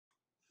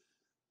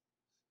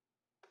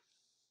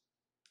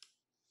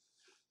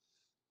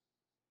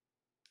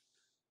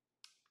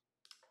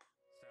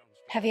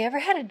Have you ever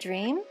had a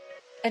dream?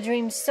 A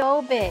dream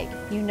so big,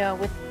 you know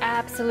with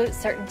absolute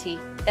certainty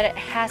that it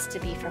has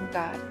to be from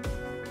God.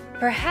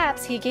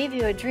 Perhaps He gave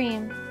you a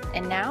dream,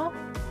 and now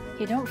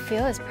you don't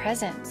feel His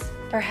presence.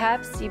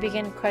 Perhaps you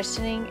begin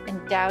questioning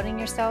and doubting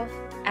yourself,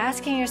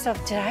 asking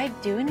yourself, did I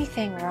do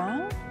anything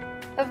wrong?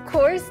 Of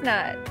course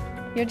not.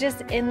 You're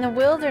just in the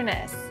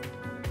wilderness,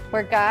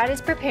 where God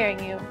is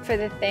preparing you for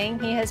the thing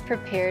He has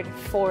prepared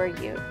for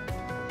you.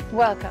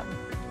 Welcome.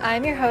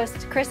 I'm your host,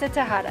 Krissa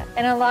Tejada,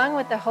 and along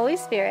with the Holy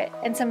Spirit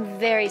and some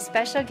very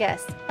special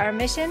guests, our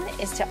mission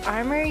is to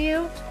armor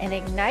you and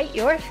ignite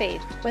your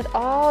faith with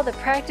all the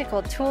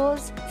practical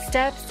tools,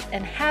 steps,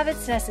 and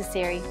habits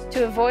necessary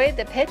to avoid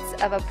the pits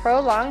of a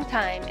prolonged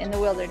time in the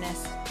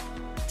wilderness.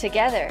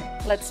 Together,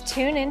 let's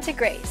tune into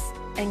grace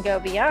and go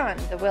beyond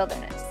the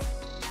wilderness.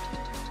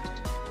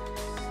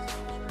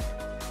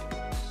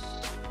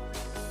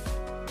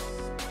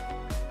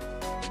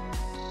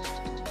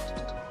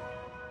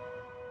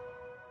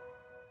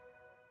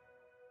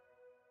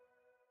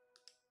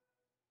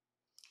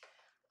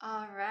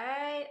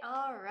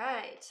 All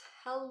right.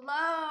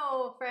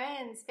 Hello,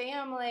 friends,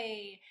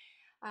 family.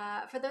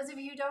 For those of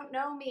you who don't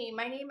know me,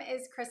 my name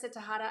is Krissa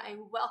Tejada. I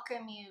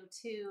welcome you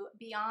to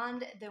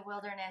Beyond the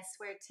Wilderness,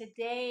 where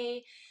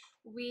today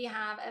we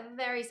have a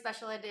very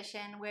special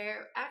edition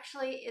where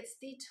actually it's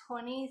the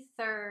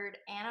 23rd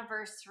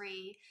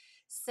anniversary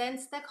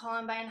since the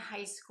Columbine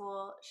High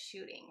School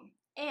shooting.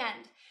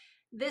 And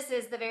this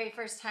is the very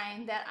first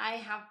time that I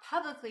have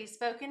publicly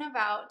spoken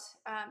about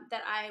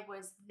that I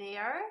was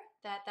there,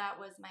 that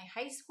was my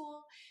high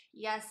school.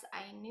 Yes,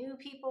 I knew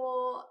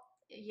people,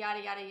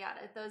 yada, yada, yada.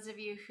 Those of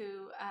you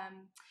who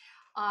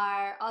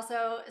are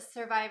also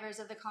survivors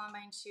of the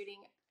Columbine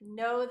shooting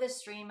know the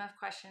stream of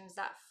questions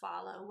that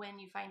follow when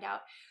you find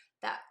out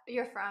that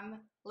you're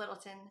from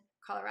Littleton,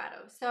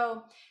 Colorado.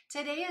 So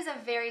today is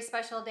a very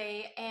special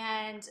day,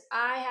 and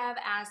I have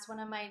asked one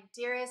of my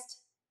dearest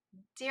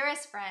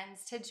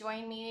friends to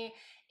join me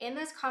in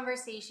this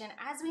conversation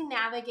as we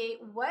navigate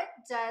what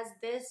does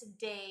this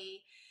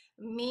day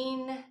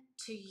mean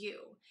to you.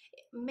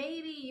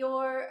 Maybe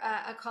you're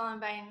a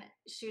Columbine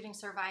shooting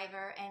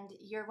survivor and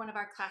you're one of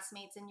our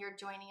classmates and you're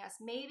joining us.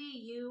 Maybe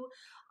you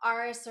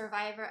are a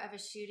survivor of a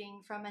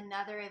shooting from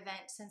another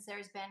event, since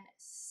there's been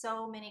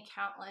so many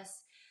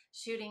countless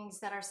shootings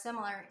that are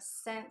similar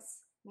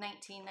since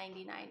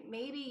 1999.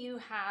 Maybe you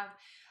have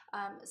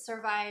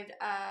survived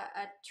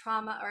a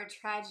trauma or a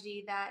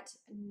tragedy that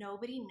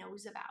nobody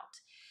knows about.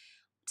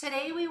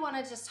 Today, we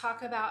want to just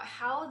talk about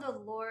how the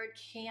Lord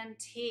can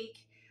take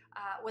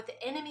what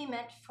the enemy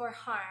meant for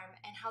harm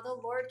and how the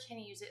Lord can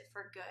use it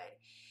for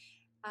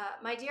good.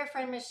 My dear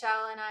friend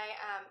Michele and I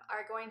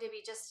are going to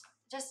be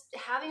just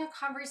having a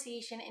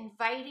conversation,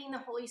 inviting the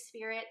Holy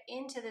Spirit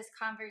into this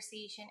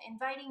conversation,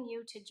 inviting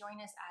you to join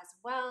us as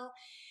well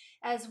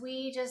as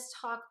we just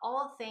talk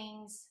all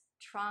things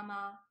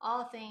trauma,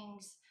 all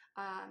things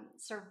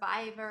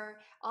survivor,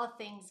 all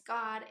things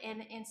God.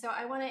 And so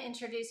I want to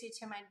introduce you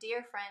to my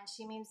dear friend.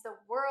 She means the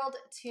world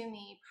to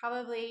me.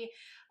 Probably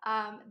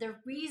the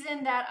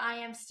reason that I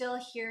am still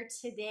here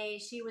today.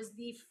 She was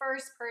the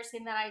first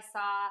person that I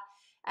saw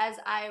as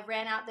I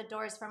ran out the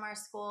doors from our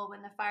school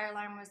when the fire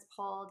alarm was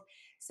pulled.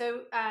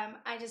 So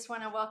I just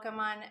want to welcome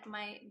on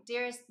my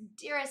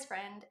dearest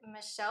friend,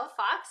 Michele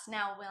Fox,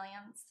 now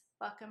Williams.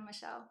 Welcome,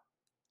 Michele.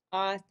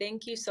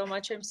 Thank you so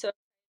much. I'm so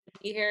happy to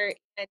be here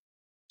and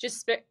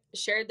just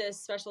share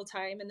this special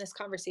time and this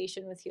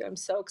conversation with you. I'm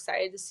so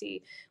excited to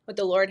see what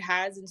the Lord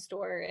has in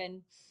store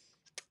and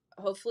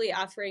hopefully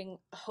offering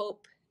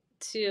hope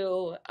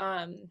to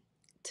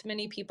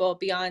many people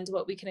beyond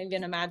what we can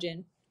even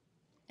imagine.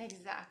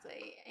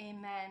 Exactly.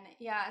 Amen.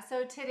 Yeah.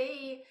 So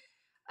today,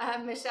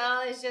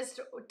 Michele is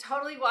just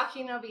totally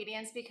walking in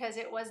obedience, because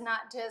it was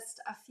not just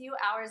a few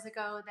hours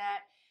ago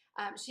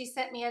that she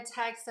sent me a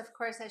text, of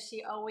course, as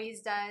she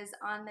always does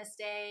on this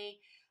day.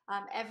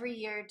 Every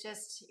year,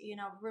 just,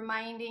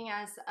 reminding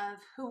us of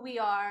who we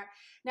are,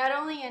 not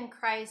only in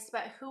Christ,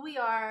 but who we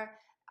are.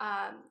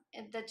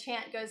 And the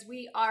chant goes,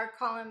 "We are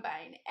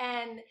Columbine,"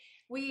 and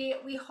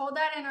we hold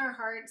that in our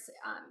hearts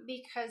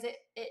because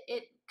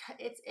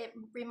it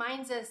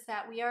reminds us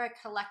that we are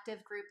a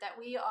collective group, that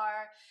we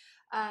are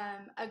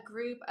a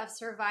group of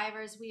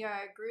survivors. We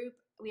are a group.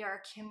 We are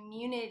a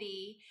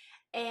community.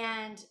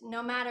 And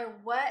no matter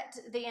what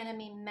the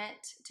enemy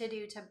meant to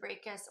do to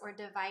break us or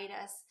divide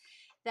us,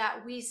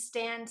 that we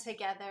stand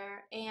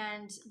together.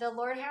 And the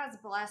Lord has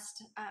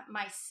blessed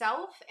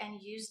myself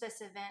and used this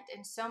event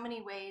in so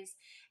many ways.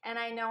 And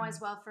I know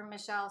as well for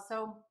Michele.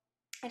 So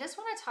I just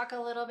want to talk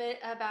a little bit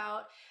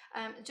about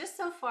just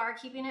so far,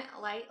 keeping it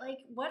light. Like,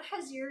 what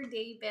has your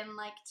day been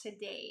like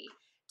today?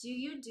 Do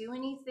you do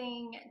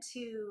anything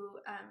to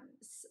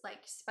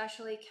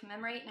especially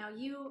commemorate? Now,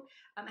 you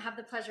have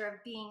the pleasure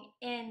of being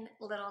in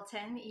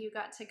Littleton. You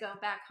got to go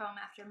back home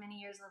after many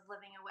years of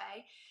living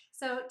away.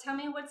 So tell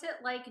me, what's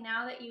it like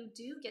now that you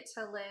do get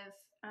to live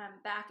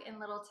back in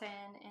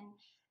Littleton? And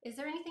is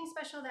there anything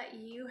special that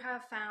you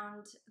have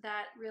found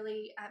that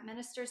really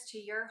ministers to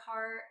your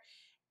heart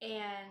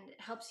and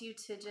helps you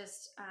to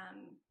just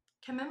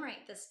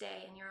commemorate this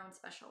day in your own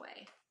special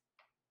way?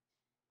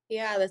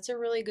 Yeah, that's a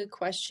really good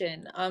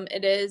question.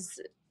 It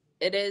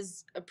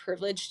is a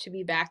privilege to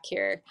be back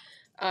here,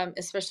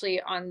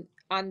 especially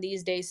on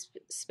these days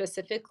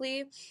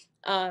specifically.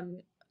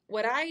 Um,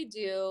 what I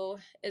do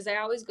is I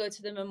always go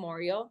to the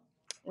memorial,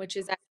 which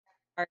is at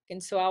the park,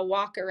 and so I'll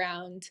walk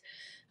around.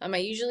 I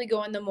usually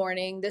go in the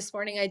morning. This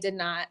morning I did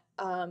not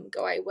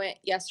go. I went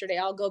yesterday.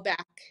 I'll go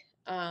back.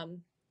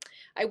 Um,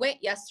 I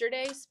went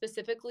yesterday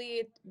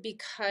specifically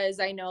because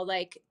I know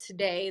like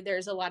today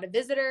there's a lot of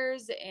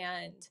visitors,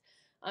 and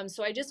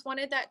so I just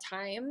wanted that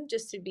time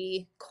just to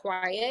be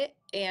quiet.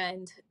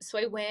 And so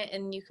I went,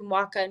 and you can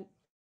walk on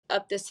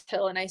up this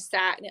hill, and I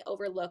sat, and it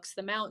overlooks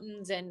the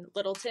mountains and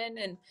Littleton.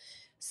 And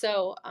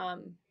so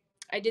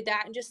I did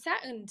that and just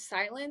sat in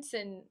silence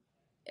and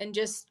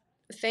just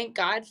thank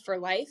God for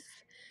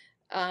life,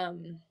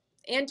 and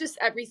just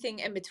everything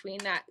in between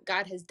that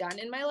God has done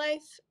in my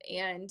life.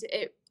 And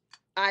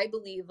I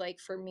believe, like,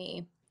 for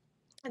me,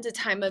 it's a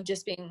time of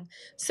just being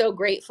so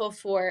grateful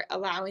for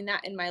allowing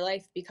that in my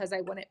life, because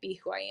I wouldn't be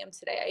who I am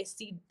today.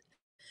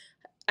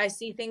 I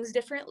see things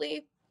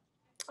differently.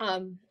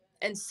 Um,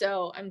 and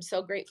so I'm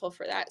so grateful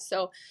for that.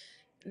 So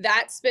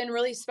that's been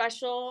really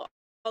special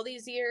all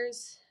these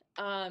years,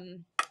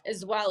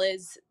 as well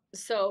as,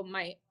 so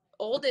my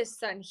oldest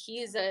son,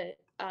 he's at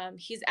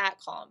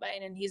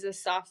Columbine, and he's a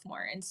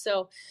sophomore, and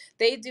so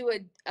they do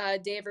a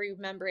day of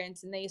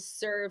remembrance, and they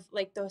serve,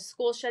 like, the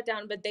school shut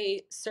down, but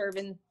they serve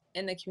in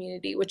the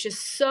community, which is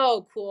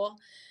so cool.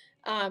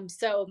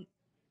 So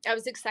I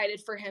was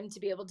excited for him to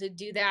be able to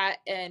do that.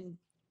 And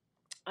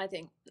I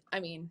think, I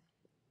mean,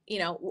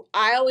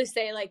 I always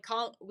say, like,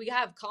 we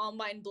have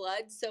Columbine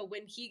blood. So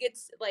when he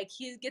gets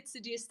to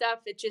do stuff,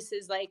 it just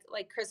is like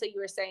Krissa, you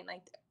were saying,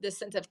 like, the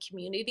sense of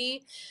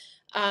community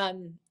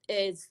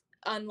is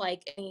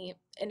unlike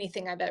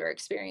anything I've ever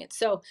experienced.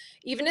 So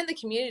even in the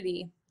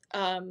community,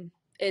 um,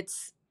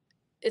 it's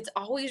it's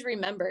always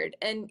remembered.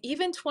 And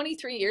even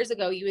 23 years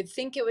ago, you would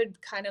think it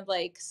would kind of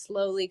like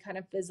slowly kind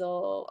of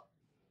fizzle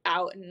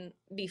out and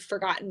be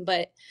forgotten,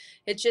 but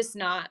it's just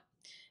not.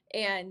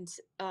 And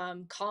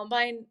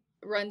Columbine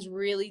runs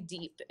really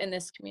deep in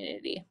this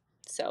community.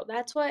 So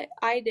that's what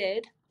I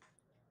did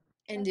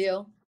and That's,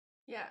 do.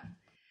 yeah,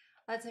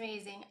 that's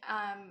amazing.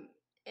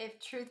 If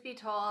truth be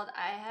told,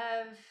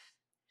 I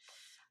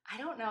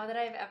don't know that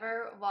I've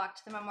ever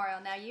walked the memorial.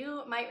 Now,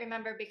 you might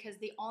remember, because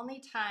the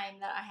only time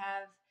that I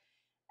have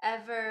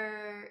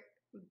ever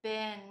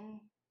been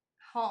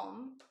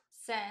home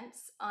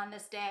since on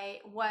this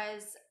day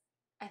was,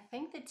 I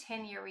think, the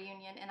 10-year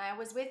reunion. And I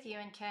was with you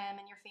and Kim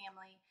and your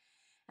family.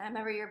 And I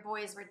remember your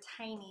boys were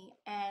tiny.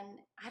 And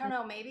I don't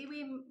know, maybe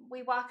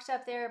we walked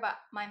up there, but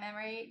my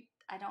memory,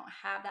 I don't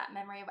have that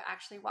memory of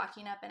actually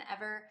walking up and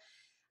ever.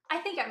 I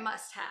think I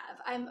must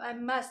have. I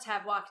must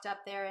have walked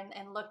up there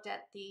and looked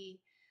at the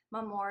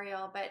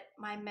memorial, but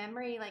my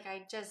memory, like,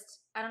 I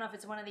don't know if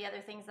it's one of the other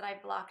things that I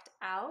blocked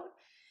out.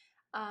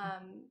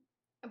 Um,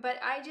 but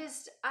I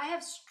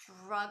have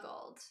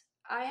struggled.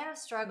 I have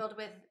struggled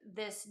with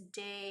this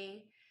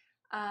day.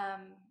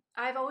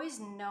 I've always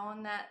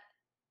known that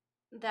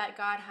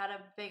God had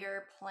a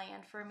bigger plan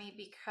for me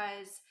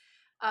because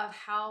of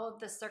how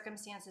the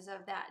circumstances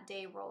of that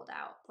day rolled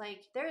out.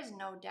 Like, there is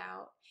no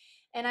doubt.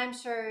 And I'm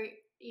sure,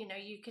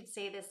 you could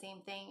say the same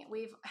thing.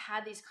 We've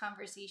had these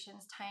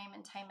conversations time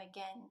and time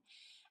again.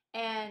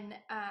 And,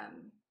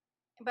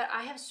 but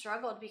I have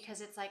struggled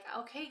because it's like,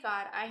 okay,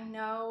 God, I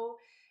know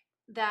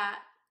that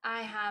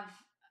I have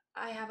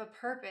I have a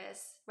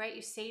purpose, right?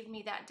 You saved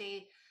me that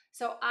day.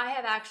 So I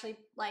have actually,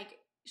 like,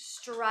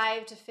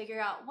 strived to figure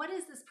out what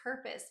is this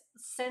purpose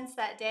since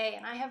that day,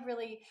 and I have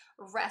really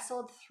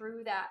wrestled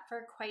through that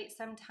for quite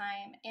some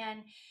time.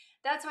 And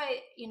that's why,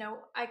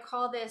 I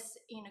call this,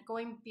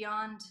 going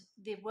beyond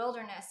the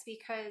wilderness,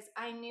 because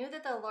I knew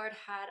that the Lord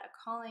had a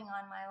calling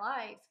on my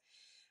life.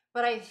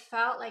 But I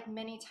felt like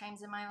many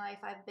times in my life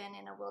I've been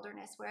in a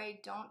wilderness where I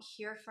don't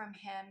hear from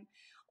him,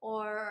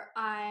 or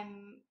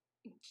I'm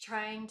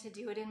trying to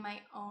do it in my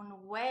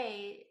own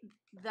way,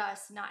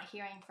 thus not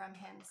hearing from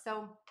him.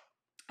 So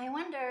I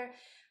wonder,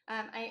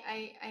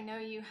 I know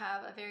you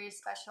have a very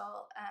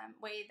special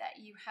way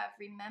that you have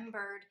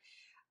remembered.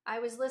 I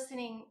was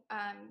listening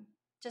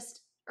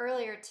just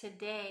earlier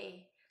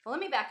today. Well,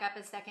 let me back up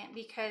a second,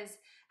 because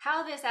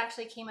how this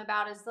actually came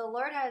about is the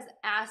Lord has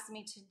asked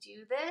me to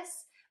do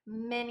this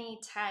many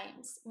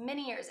times,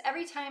 many years.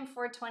 Every time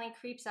 420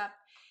 creeps up,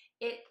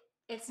 it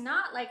it's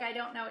not like I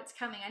don't know it's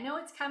coming. I know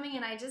it's coming,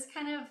 and I just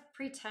kind of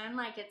pretend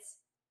like it's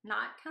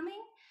not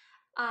coming,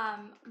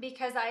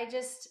 because I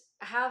just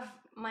have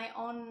my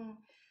own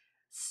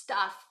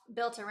stuff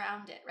built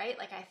around it, right?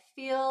 Like, I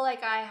feel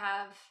like I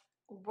have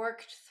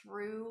worked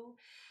through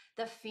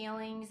the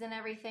feelings and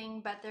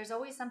everything, but there's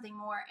always something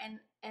more.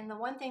 And the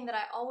one thing that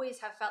I always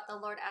have felt the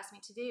Lord asked me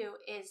to do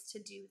is to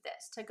do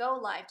this, to go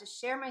live, to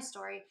share my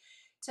story,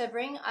 to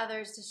bring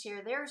others to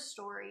share their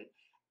story.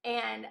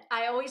 And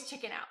I always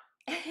chicken out.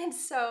 And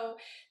so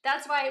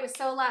that's why it was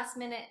so last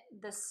minute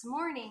this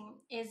morning,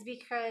 is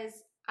because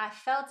I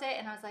felt it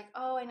and I was like,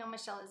 oh, I know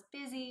Michele is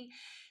busy,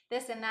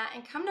 this and that.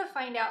 And come to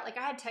find out, like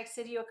I had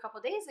texted you a couple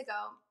days ago,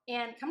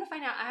 and come to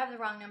find out I have the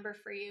wrong number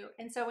for you.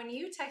 And so when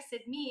you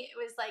texted me, it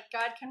was like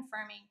God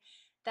confirming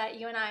that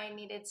you and I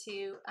needed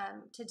to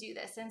do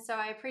this. And so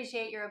I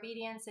appreciate your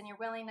obedience and your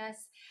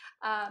willingness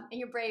and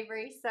your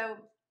bravery. So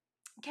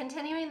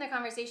continuing the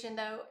conversation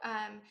though,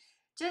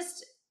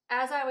 just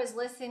as I was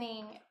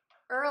listening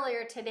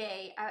earlier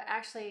today,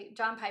 actually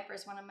John Piper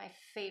is one of my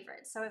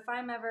favorites. So if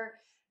I'm ever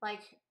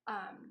like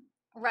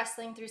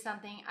wrestling through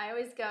something, I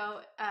always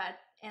go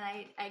and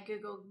I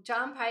Google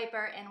John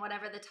Piper and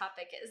whatever the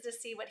topic is to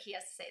see what he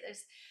has to say.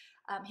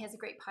 He has a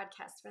great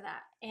podcast for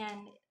that.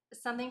 And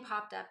something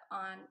popped up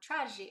on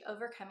tragedy,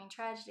 overcoming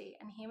tragedy,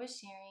 and he was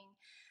sharing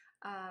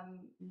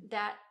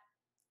that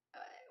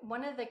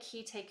one of the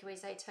key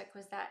takeaways I took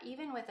was that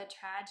even with a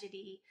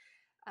tragedy,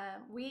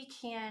 we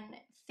can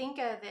think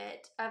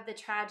of the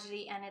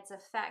tragedy and its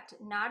effect,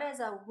 not as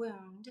a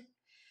wound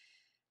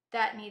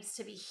that needs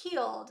to be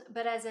healed,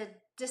 but as a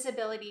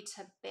disability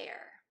to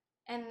bear.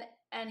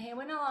 And he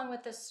went along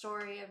with the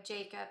story of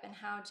Jacob and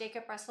how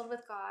Jacob wrestled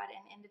with God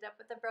and ended up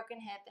with a broken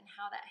hip, and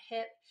how that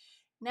hip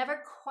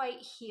never quite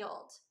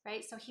healed,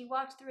 right? So he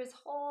walked through his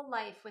whole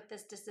life with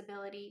this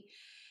disability.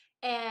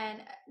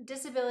 And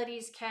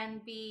disabilities can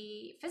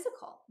be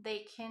physical,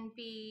 they can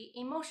be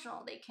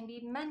emotional, they can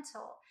be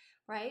mental,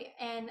 right?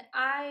 And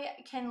I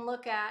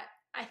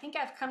think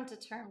I've come to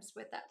terms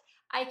with that.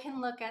 I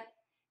can look at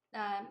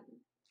um,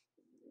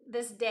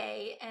 this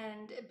day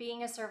and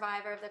being a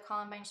survivor of the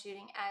Columbine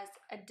shooting as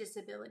a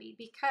disability,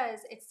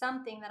 because it's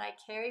something that I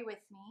carry with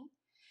me,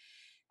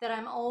 that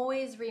I'm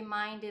always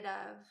reminded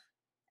of,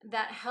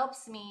 that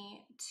helps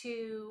me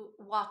to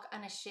walk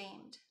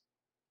unashamed,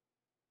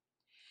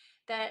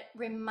 that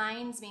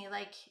reminds me,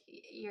 like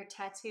your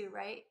tattoo,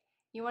 right?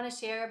 You want to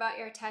share about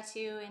your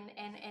tattoo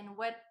and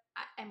what,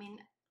 I mean,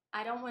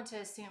 I don't want to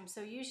assume. So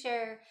you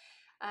share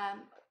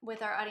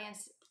with our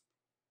audience,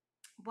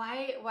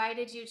 why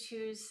did you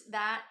choose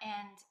that?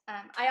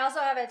 And I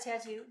also have a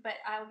tattoo, but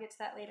I'll get to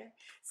that later.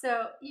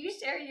 So you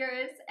share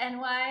yours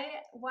and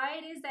why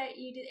it is that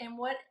you did, and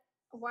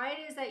why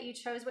it is that you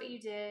chose what you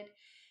did,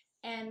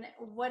 and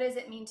what does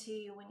it mean to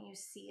you when you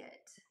see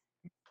it?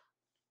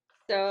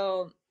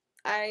 So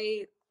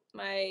let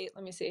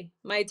me see.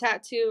 My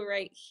tattoo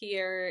right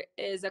here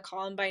is a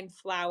Columbine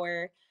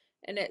flower,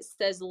 and it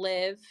says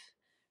live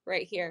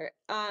right here.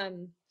 I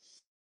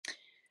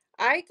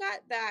got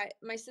that.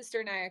 My sister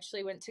and I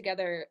actually went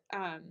together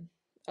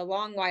a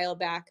long while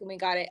back, and we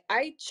got it.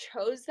 I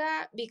chose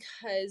that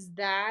because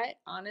that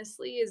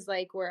honestly is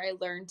like where I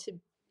learned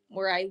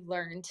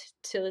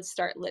to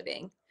start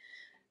living.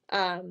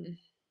 Um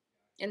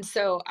and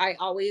so I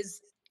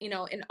always,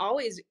 and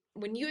always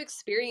when you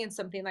experience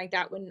something like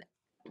that, when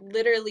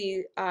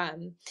literally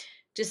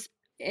just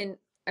and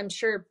I'm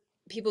sure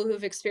people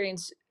who've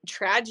experienced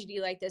tragedy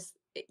like this,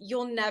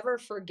 you'll never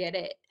forget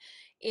it.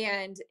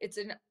 And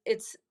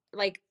it's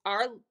like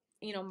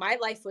my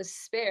life was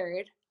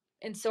spared,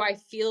 and so I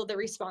feel the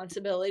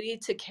responsibility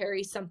to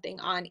carry something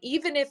on,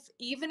 even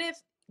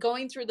if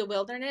going through the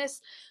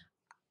wilderness,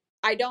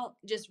 I don't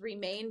just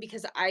remain,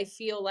 because I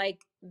feel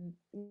like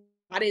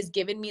God has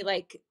given me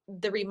like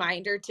the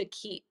reminder to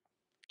keep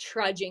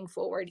trudging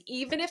forward,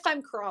 even if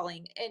I'm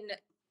crawling, and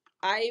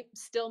I'm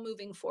still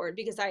moving forward,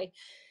 because I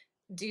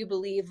do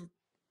believe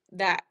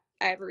that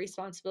I have a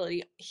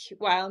responsibility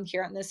while I'm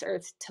here on this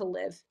earth to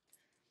live.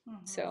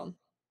 Mm-hmm. So,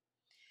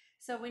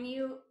 So when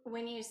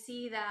you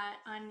see that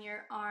on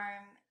your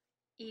arm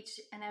each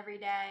and every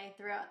day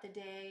throughout the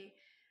day,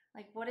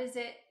 like what is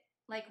it,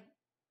 like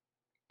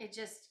it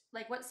just,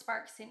 like what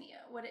sparks in you?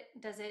 What it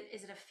does it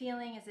is it a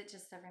feeling? Is it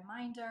just a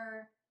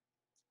reminder?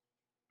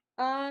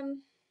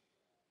 um,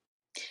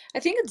 I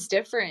think it's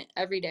different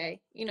every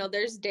day.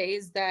 There's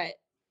days that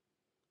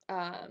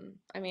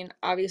I mean,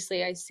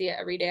 obviously I see it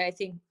every day. I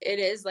think it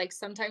is like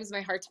sometimes my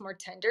heart's more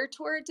tender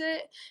towards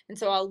it, and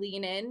so I'll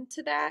lean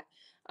into that.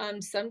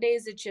 Some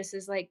days it just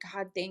is like,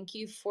 God, thank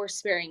you for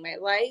sparing my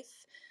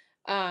life.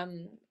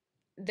 um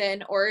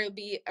then, or it'll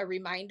be a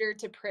reminder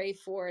to pray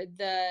for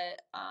the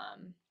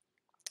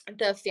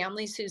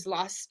families who's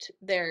lost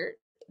their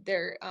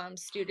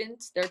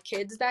students, their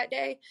kids that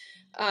day.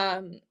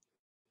 um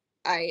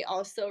I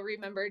also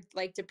remembered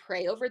like to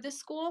pray over the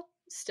school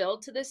still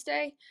to this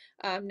day,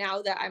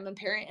 now that I'm a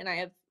parent and I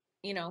have,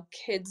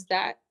 kids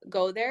that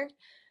go there.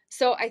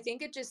 So I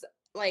think it just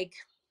like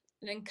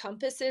it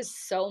encompasses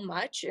so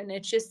much, and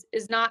it just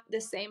is not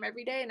the same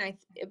every day.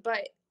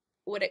 But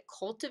what it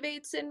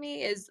cultivates in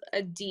me is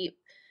a deep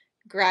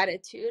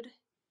gratitude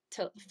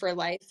for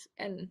life,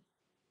 and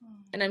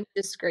I'm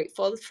just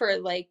grateful for,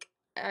 like,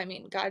 I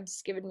mean,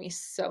 God's given me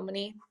so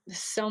many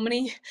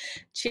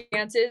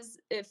chances,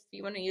 if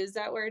you want to use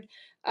that word,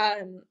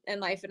 in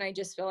life. And I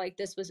just feel like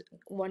this was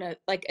one of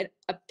like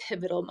a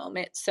pivotal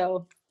moment.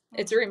 So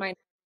it's a Mm-hmm. reminder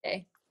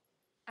today.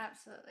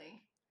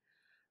 Absolutely.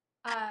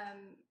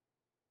 Um,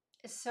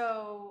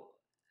 so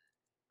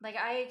like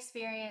I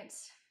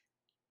experienced,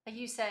 like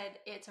you said,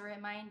 it's a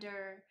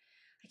reminder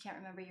I can't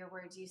remember your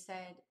words. You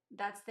said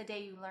that's the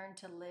day you learn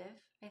to live,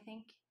 I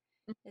think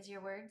is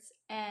your words.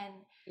 And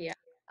Yeah.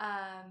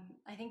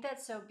 I think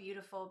that's so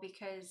beautiful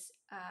because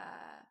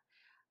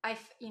I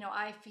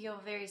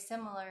feel very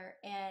similar,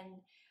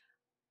 and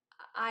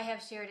I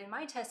have shared in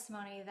my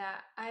testimony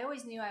that I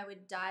always knew I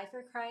would die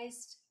for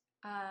Christ,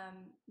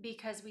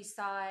 because we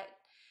saw it.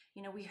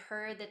 We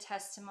heard the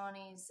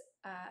testimonies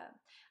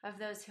of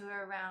those who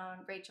were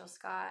around Rachel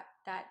Scott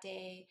that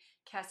day,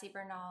 Cassie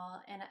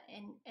Bernal, and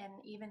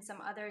even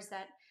some others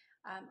that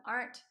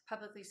aren't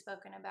publicly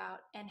spoken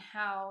about, and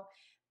how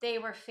they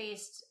were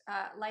faced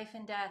life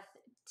and death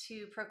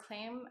to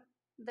proclaim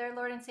their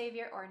Lord and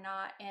Savior or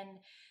not. And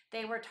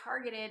they were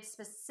targeted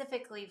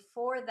specifically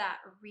for that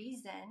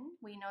reason.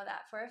 We know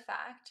that for a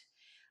fact.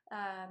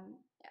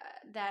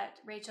 That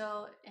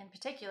Rachel in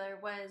particular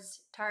was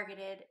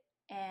targeted,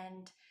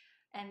 and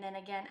then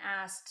again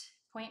asked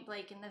point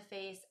blank in the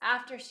face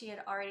after she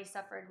had already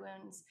suffered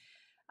wounds,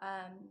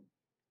 um,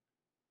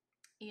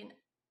 you know,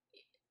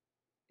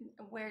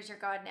 where's your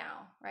God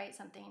now, right?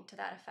 Something to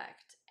that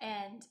effect.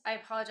 And I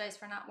apologize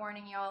for not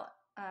warning y'all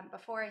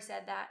before I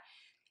said that.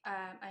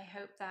 I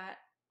hope that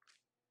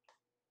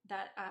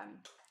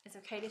is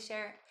okay to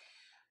share.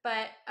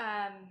 But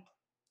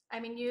I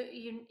mean,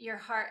 your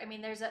heart. I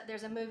mean, there's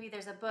a movie,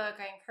 there's a book.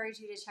 I encourage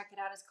you to check it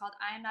out. It's called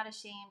 "I Am Not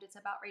Ashamed." It's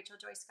about Rachel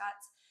Joy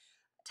Scott's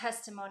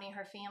testimony.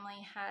 Her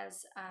family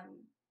has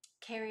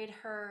carried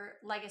her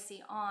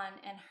legacy on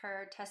and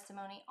her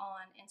testimony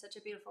on in such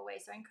a beautiful way.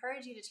 So I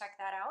encourage you to check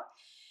that out.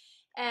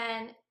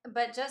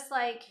 But just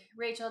like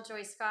Rachel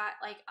Joy Scott,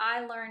 like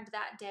I learned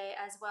that day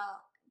as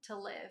well to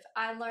live.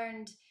 I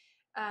learned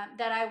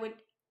that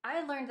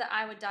I learned that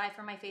I would die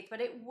for my faith, but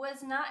it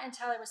was not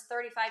until I was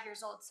 35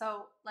 years old.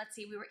 So let's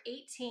see, we were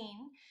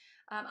 18.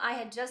 I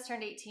had just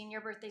turned 18. Your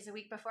birthday's a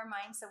week before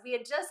mine. So we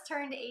had just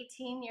turned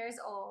 18 years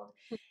old.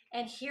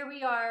 And here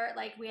we are,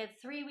 like we had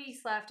 3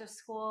 weeks left of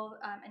school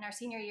in our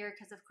senior year,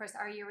 because of course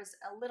our year was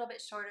a little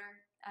bit shorter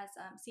as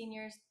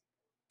seniors.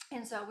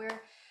 And so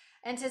we're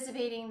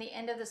anticipating the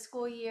end of the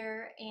school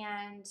year,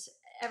 and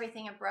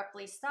everything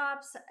abruptly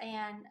stops.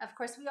 And of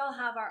course, we all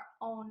have our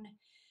own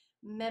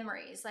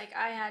memories. Like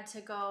I had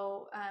to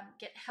go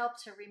get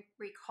help to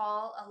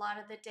recall a lot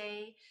of the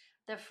day.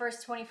 The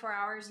first 24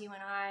 hours, you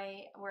and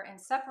I were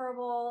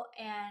inseparable.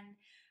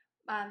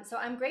 And so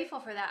I'm grateful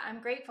for that.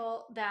 I'm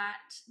grateful that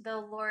the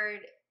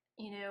Lord,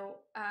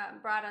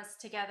 brought us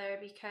together,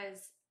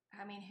 because,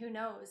 I mean, who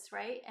knows,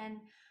 right? And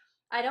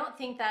I don't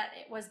think that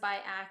it was by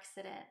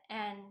accident.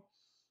 And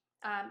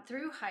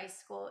through high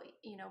school,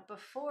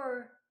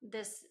 before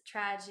this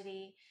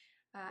tragedy,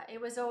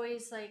 it was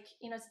always like,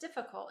 it's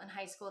difficult in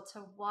high school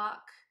to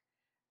walk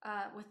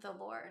with the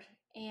Lord.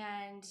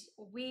 And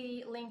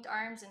we linked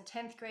arms in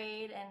 10th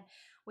grade, and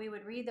we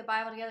would read the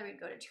Bible together. We'd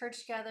go to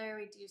church together.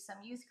 We'd do some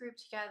youth group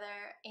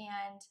together.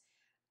 And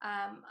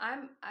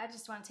I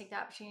just want to take the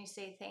opportunity to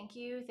say thank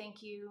you,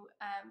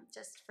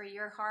 just for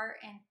your heart,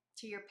 and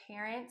to your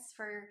parents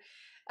for,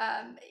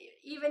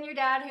 even your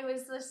dad, who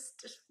was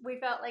just, we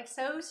felt like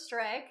so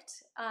strict.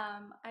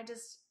 I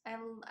just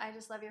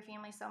love your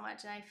family so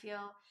much, and I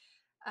feel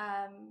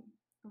um,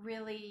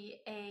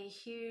 really a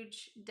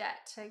huge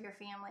debt to your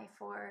family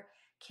for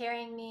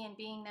carrying me and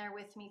being there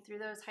with me through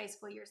those high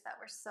school years that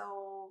were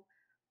so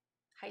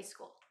high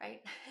school,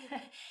 right?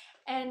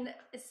 And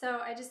so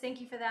I just thank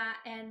you for that.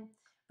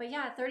 But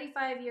yeah,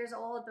 35 years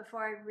old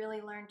before I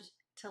really learned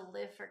to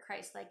live for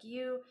Christ. Like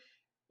you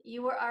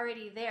were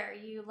already there.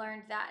 You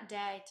learned that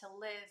day to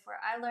live, where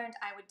I learned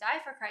I would die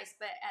for Christ.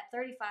 But at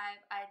 35,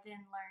 I then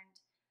learned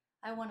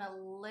I want to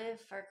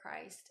live for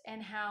Christ,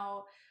 and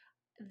how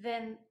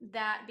then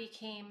that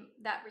became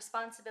that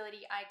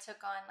responsibility I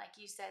took on, like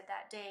you said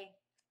that day,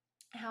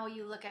 how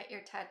you look at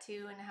your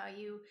tattoo, and how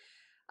you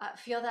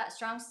feel that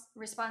strong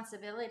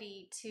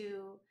responsibility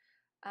to,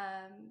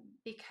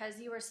 because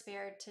you were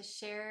spared, to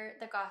share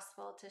the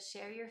gospel, to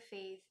share your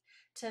faith,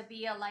 to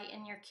be a light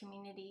in your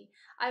community.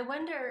 I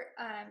wonder,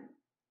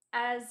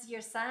 as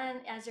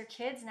your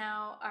kids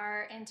now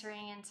are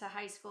entering into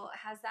high school,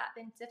 has that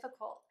been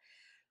difficult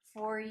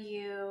for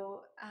you,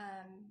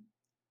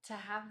 to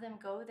have them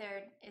go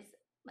there? Is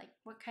like,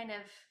 what kind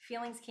of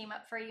feelings came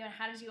up for you, and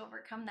how did you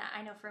overcome that?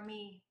 I know for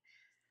me,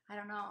 I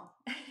don't know.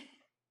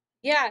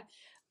 Yeah.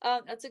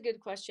 That's a good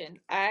question.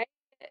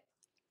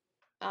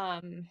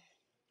 Um,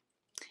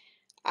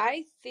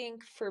 I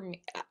think for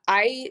me,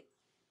 I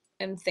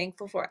am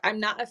thankful for, I'm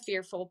not a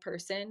fearful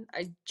person.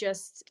 I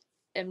just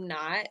am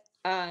not.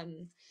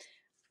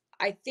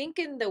 I think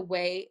in the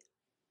way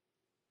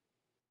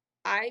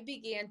I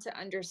began to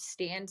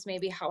understand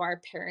maybe how our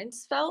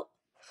parents felt,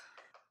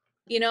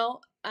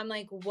 I'm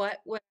like,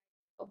 what would,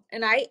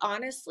 and I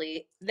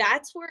honestly,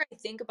 that's where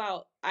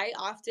I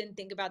often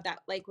think about that.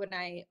 Like when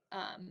I,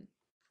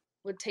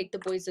 would take the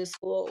boys to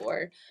school,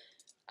 or,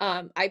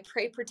 I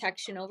pray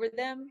protection over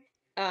them.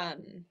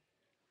 Um,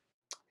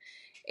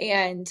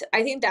 and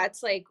I think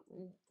that's like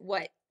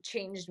what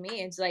changed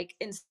me. It's like,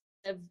 instead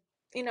of,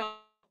 you know,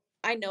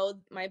 I know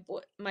my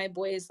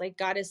boy is like,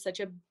 God is such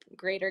a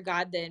greater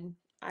God than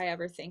I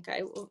ever think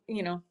I will,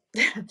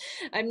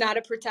 I'm not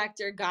a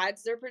protector.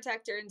 God's their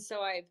protector. And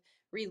so I've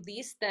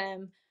released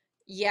them.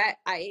 Yet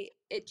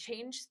it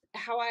changed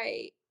how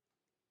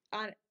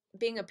on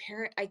being a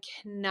parent, I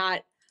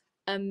cannot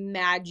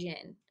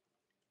imagine,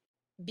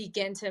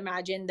 begin to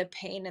imagine the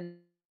pain and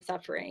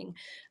suffering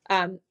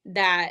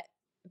that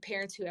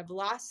parents who have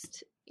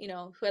lost,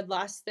 who had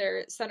lost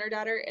their son or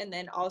daughter, and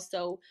then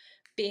also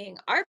being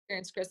our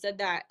parents, Krissa,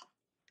 that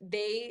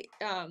they,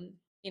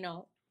 you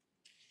know,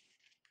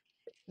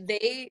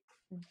 they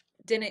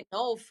didn't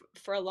know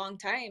for a long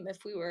time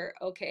if we were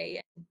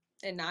okay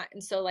and not.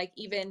 And so, like,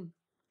 even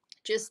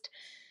just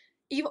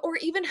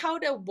even how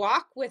to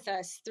walk with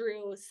us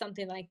through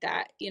something like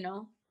that.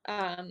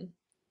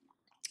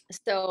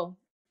 So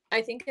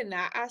I think in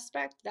that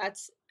aspect,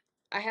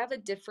 I have a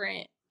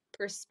different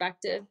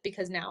perspective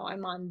because now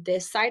I'm on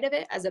this side of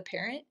it as a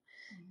parent,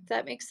 if Mhm.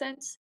 that makes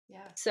sense.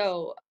 Yeah.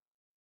 So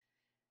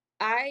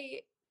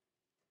I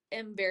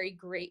am very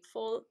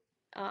grateful,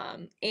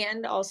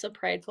 and also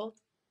prideful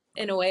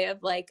in a way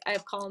of, like, I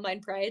have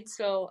Columbine pride.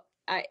 So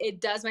it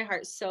does my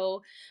heart.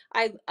 So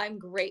I'm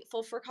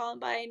grateful for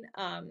Columbine.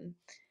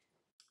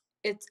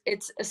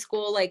 It's a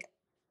school like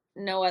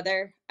no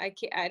other. I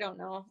don't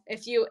know.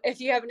 If you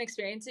haven't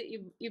experienced it,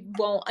 you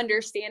won't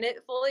understand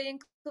it fully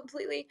and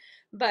completely.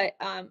 But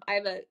I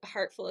have a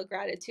heart full of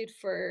gratitude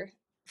for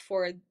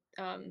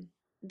um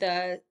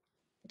the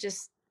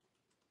just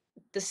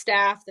the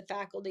staff, the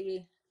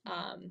faculty,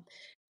 Mhm.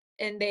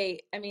 and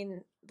I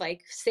mean,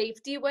 like,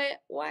 safety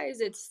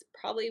wise, it's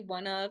probably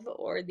one of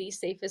or the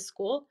safest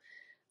school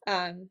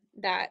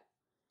that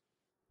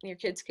your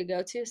kids could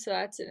go to. So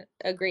that's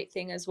a great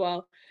thing as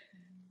well.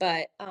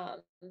 But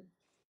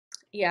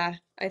yeah,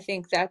 I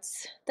think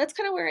that's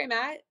kind of where I'm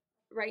at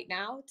right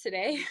now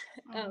today,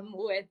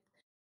 Mhm.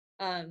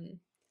 um,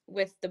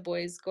 with the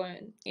boys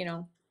going,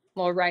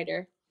 well,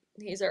 Ryder,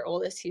 he's our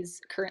oldest. He's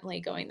currently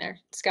going there.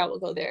 Scout will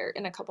go there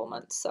in a couple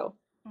months. So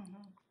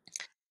Mhm.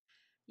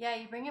 Yeah,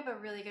 you bring up a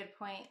really good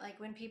point. Like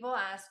when people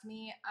ask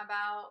me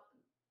about,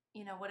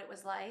 what it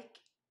was like,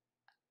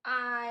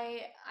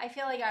 I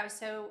feel like I was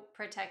so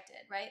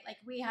protected, right? Like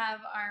we have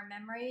our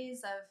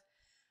memories of,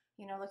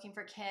 looking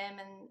for Kim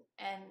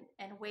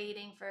and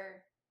waiting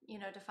for,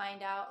 to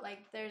find out.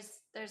 Like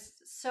there's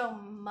so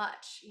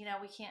much, we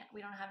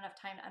don't have enough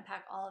time to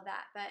unpack all of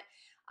that. But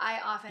I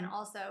often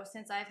also,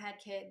 since I've had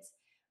kids,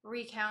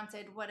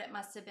 recounted what it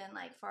must have been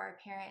like for our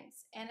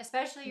parents, and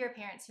especially your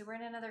parents who were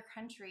in another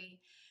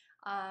country.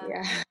 Um,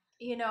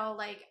 yeah.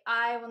 like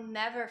I will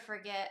never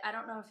forget. I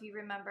don't know if you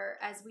remember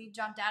as we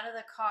jumped out of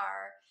the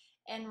car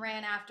and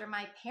ran after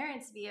my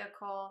parents'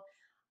 vehicle.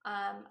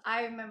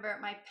 I remember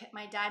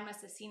my dad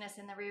must have seen us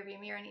in the rearview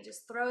mirror, and he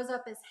just throws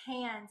up his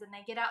hands, and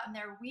they get out and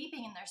they're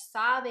weeping and they're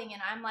sobbing,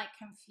 and I'm like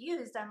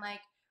confused. I'm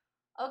like,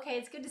 okay,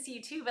 it's good to see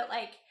you too, but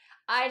like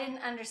I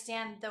didn't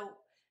understand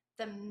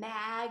the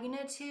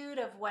magnitude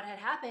of what had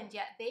happened.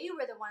 Yet they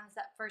were the ones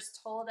that first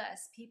told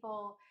us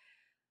people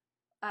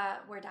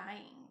were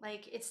dying.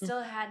 Like it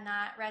still had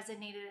not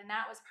resonated, and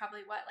that was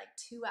probably what, like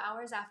 2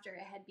 hours after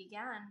it had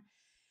begun.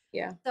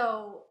 Yeah.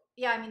 So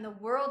yeah, I mean the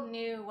world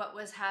knew what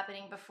was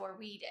happening before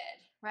we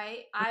did,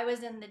 right? I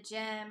was in the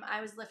gym,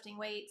 I was lifting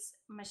weights.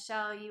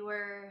 Michelle, you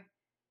were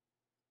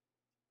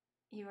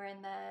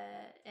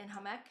in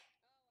home ec.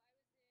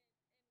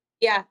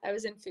 Yeah, I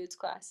was in foods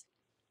class.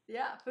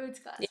 Yeah, foods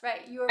class, Yeah,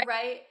 right? You were right,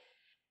 right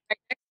right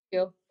next to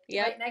you. right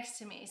Yep. next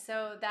to me.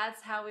 So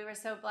that's how we were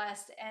so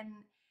blessed.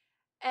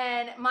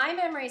 And my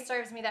memory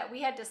serves me that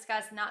we had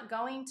discussed not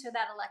going to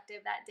that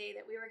elective that day,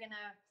 that we were going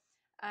to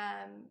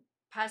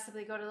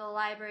possibly go to the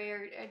library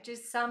or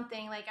just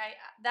something. Like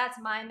that's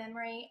my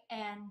memory.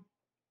 And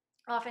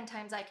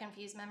oftentimes I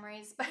confuse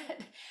memories, but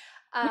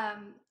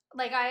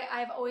like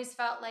I've always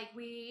felt like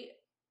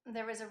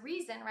there was a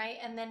reason, right?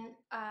 And then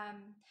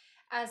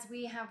as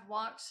we have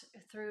walked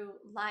through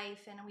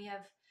life and we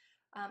have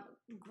um,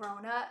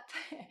 grown up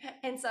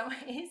in some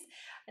ways,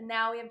 and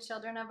now we have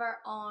children of our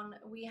own,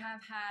 we have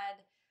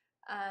had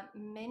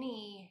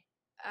many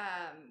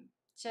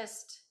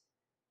just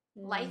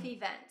life Mm.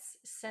 events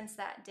since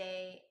that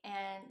day,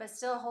 and but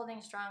still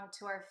holding strong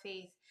to our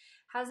faith.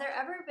 Has there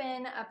ever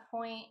been a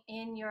point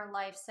in your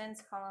life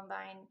since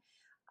Columbine,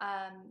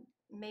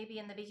 maybe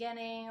in the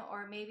beginning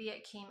or maybe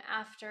it came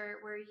after,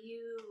 where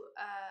you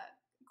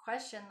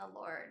questioned the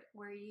Lord,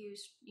 where you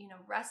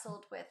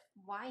wrestled with,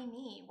 why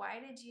me, why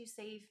did you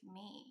save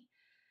me?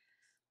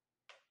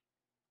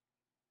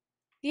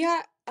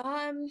 Yeah.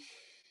 I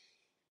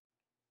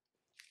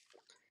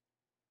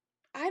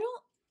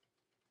don't.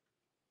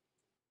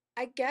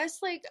 I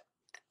guess, like,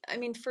 I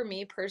mean, for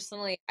me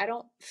personally, I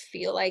don't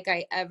feel like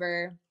I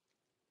ever,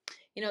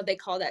 they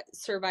call that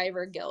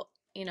survivor guilt,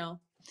 and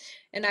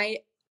I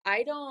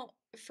don't,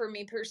 for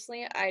me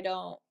personally, I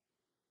don't,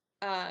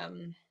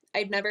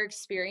 I've never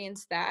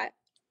experienced that.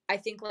 I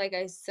think, like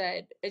I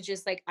said, it's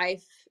just like I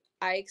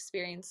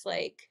experience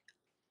like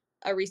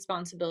a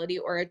responsibility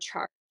or a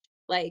charge.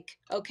 Like,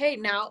 okay,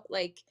 now,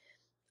 like,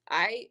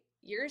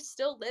 you're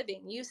still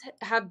living. You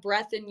have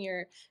breath in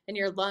your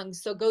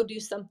lungs, so go do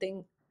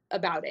something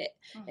about it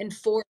and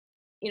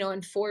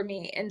Mhm. for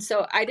me. And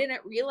so I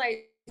didn't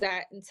realize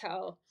that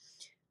until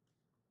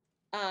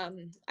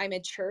I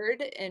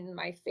matured in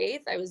my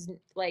faith. I was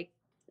like,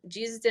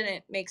 Jesus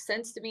didn't make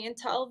sense to me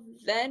until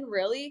then,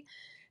 really.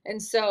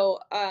 And so,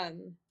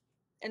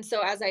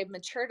 as I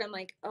matured, I'm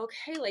like,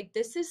 okay, like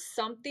this is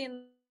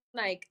something,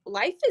 like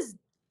life.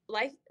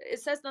 It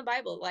says in the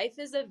Bible, life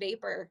is a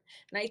vapor.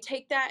 And I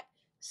take that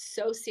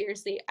so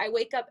seriously. I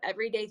wake up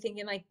every day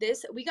thinking like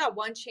this, we got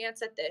one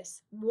chance at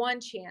this, one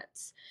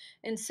chance.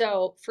 And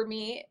so for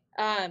me,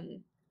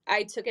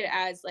 I took it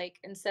as like,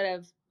 instead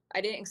of, I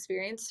didn't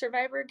experience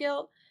survivor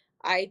guilt.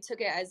 I took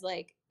it as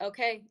like,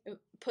 okay,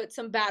 put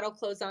some battle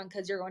clothes on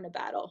because you're going to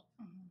battle.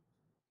 Mhm.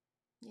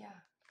 Yeah.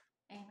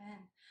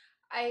 Amen.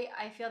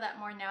 I feel that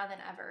more now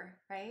than ever,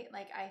 right?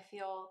 Like I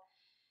feel,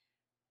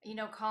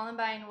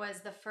 Columbine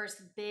was the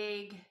first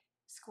big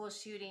school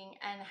shooting,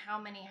 and how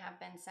many have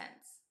been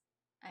since?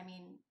 I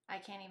mean, I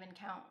can't even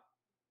count.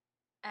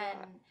 Yeah.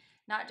 And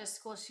not just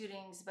school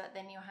shootings, but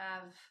then you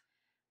have,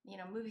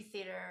 movie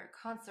theater,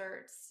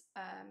 concerts.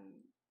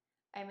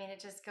 I mean, it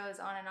just goes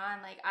on and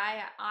on. Like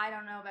I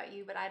don't know about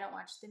you, but I don't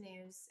watch the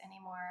news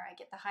anymore. I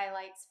get the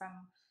highlights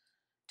from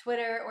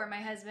Twitter or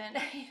my husband,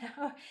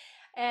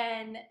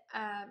 and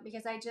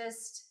because I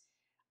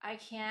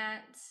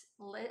can't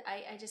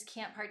I just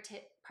can't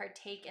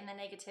partake in the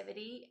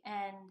negativity,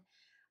 and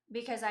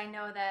because I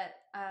know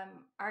that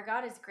our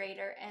God is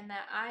greater, and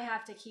that I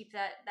have to keep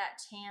that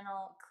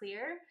channel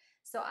clear.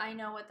 So I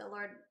know what the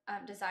Lord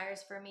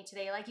desires for me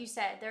today. Like you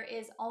said, there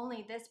is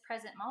only this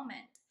present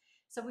moment,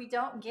 so we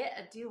don't get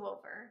a do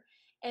over.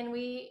 And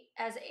we,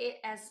 as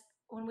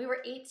when we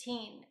were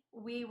 18,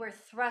 we were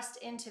thrust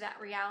into that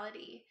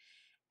reality,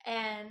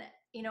 and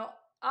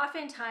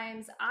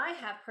oftentimes I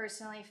have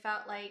personally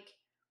felt like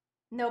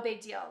no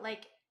big deal.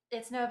 Like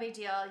it's no big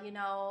deal.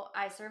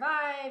 I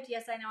survived.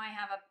 Yes, I know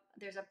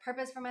there's a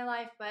purpose for my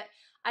life, but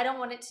I don't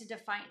want it to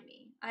define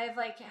me. I've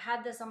like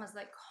had this almost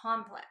like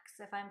complex,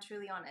 if I'm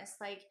truly honest,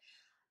 like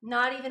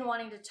not even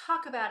wanting to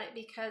talk about it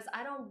because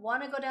I don't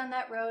want to go down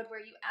that road where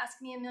you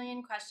ask me a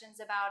million questions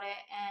about it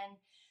and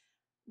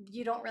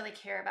you don't really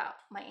care about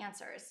my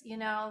answers.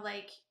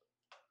 Like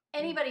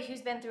anybody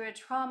who's been through a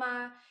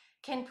trauma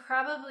can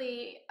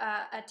probably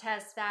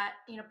attest that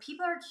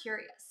people are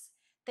curious,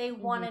 they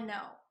want Mm-hmm. to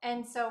know.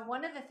 And so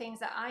one of the things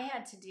that I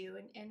had to do,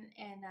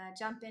 and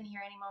jump in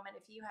here any moment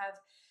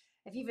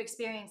if you've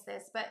experienced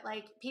this, but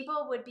like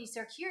people would be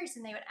so curious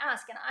and they would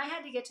ask, and I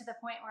had to get to the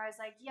point where I was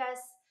like, yes,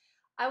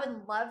 I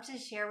would love to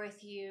share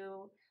with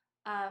you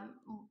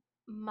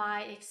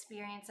my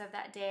experience of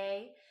that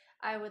day.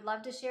 I would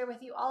love to share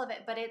with you all of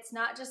it, but it's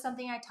not just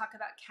something I talk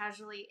about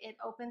casually. It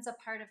opens a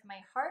part of my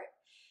heart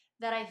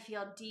that I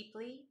feel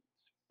deeply,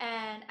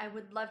 and I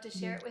would love to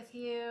share it with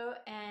you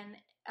and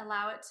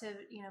allow it to,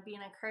 be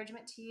an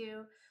encouragement to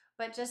you.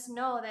 But just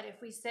know that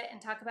if we sit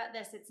and talk about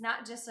this, it's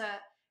not just a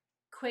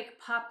quick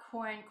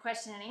popcorn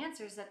question and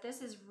answers, that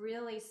this is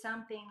really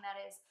something that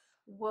is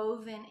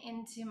woven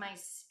into my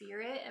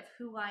spirit of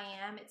who I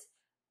am. It's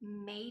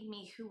made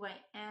me who I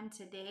am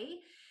today.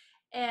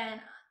 And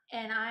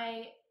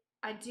I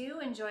do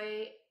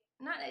enjoy,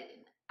 not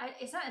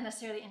it's not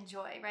necessarily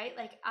enjoy, right?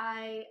 Like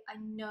I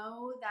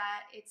know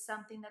that it's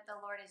something that the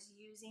Lord is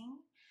using,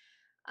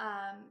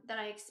 that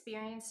I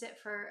experienced it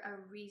for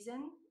a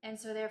reason, and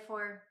so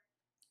therefore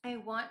I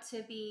want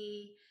to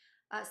be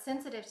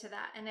sensitive to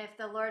that. And if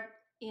the Lord,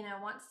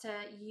 wants to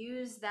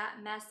use that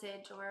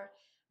message or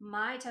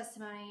my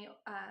testimony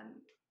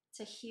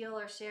to heal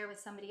or share with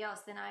somebody else,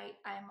 then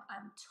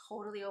I'm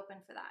totally open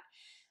for that.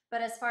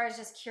 But as far as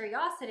just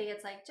curiosity,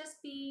 it's like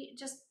just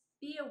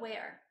be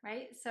aware,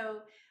 right?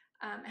 So,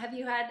 have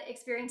you had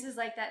experiences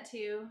like that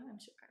too? I'm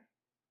sure.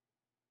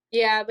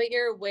 Yeah, but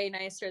you're way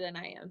nicer than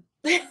I am.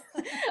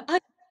 I,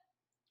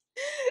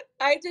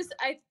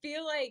 I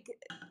feel like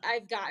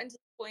I've gotten to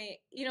the point,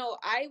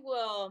 I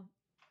will,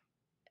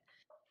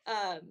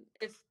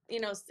 if,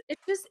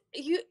 it's just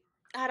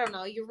I don't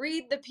know, you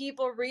read the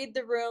people, read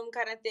the room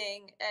kind of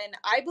thing. And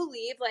I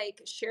believe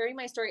like sharing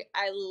my story,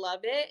 I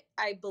love it.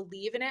 I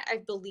believe in it. I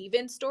believe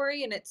in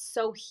story, and it's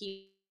so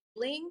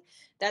healing.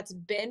 That's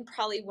been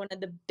probably one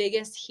of the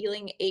biggest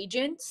healing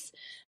agents,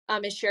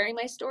 is sharing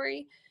my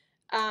story.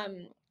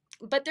 Um,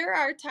 but there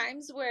are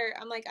times where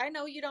I'm like, I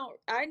know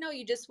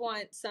you just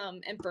want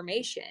some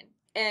information,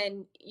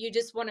 and you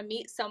just want to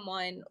meet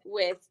someone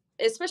with,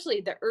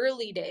 especially the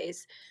early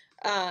days,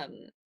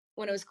 um,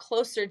 when it was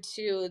closer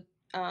to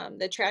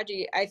the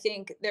tragedy. I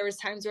think there was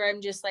times where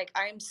I'm just like,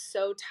 I'm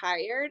so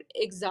tired,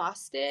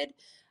 exhausted.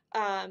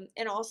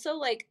 And also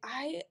like,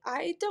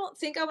 I don't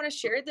think I want to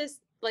share this.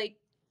 Like,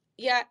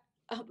 yeah,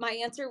 my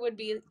answer would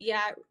be,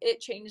 yeah, it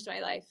changed my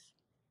life.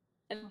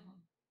 And Mhm.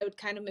 I would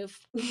kind of move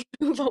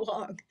move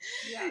along,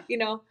 Yeah. you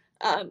know.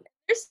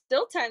 There's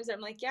still times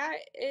I'm like, yeah,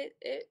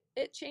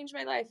 it changed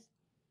my life,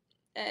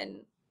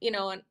 and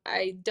and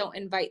I don't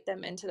invite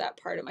them into that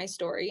part of my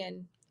story,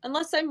 and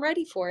unless I'm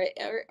ready for it,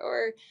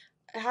 or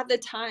have the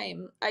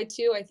time. I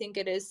think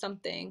it is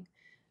something,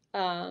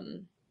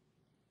 um,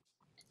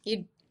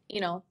 you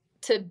you know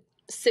to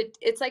sit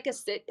it's like a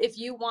sit if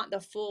you want the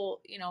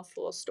full,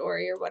 full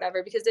story or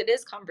whatever, because it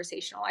is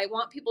conversational. I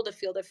want people to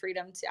feel the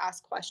freedom to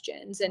ask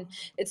questions, and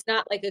Mhm. it's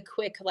not like a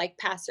quick like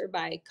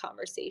passerby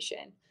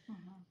conversation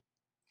Mhm.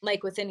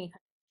 like with any kind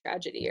of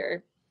tragedy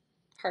or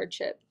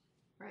hardship.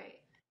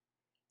 Right.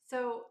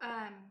 So,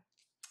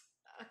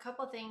 a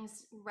couple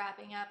things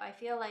wrapping up. I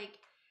feel like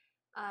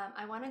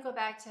I want to go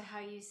back to how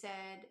you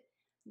said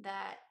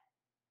that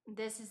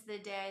this is the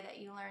day that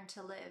you learn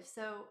to live.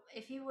 So,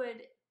 if you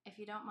would, if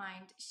you don't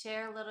mind,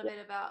 share a little Yeah.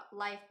 bit about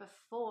life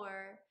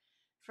before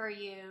for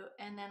you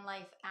and then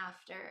life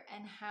after,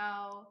 and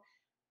how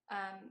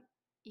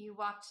you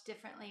walked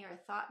differently or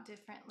thought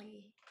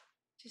differently.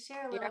 Just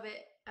share a Yeah. little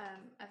bit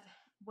of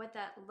what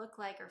that looked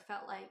like or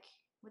felt like,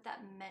 what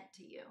that meant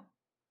to you.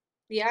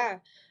 Yeah.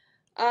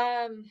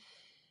 um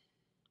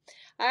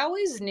I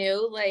always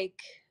knew,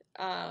 like,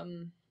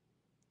 um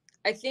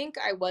I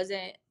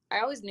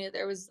always knew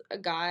there was a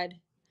God.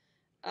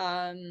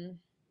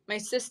 My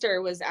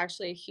sister was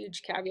actually a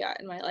huge caveat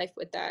in my life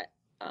with that.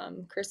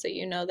 Krissa,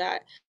 you know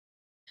that.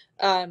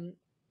 Um,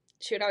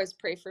 she would always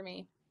pray for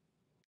me,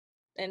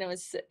 and it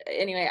was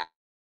anyway.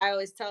 I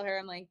always tell her,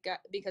 I'm like, God,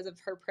 because of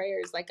her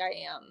prayers, like I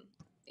am,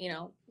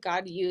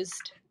 God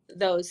used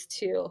those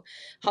to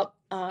help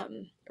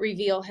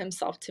reveal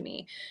Himself to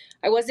me.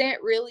 I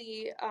wasn't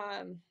really.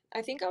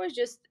 I think I was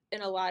just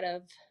in a lot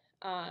of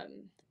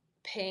um,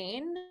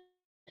 pain.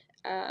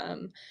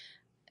 Um,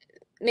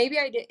 Maybe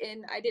I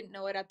didn't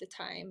know it at the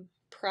time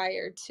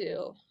prior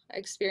to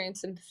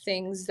experiencing some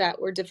things that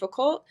were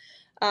difficult,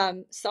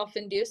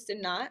 self-induced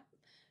and not.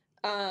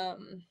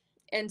 Um,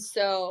 and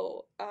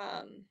so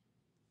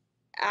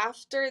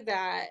after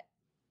that,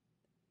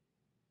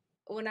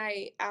 when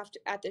I after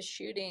the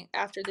shooting,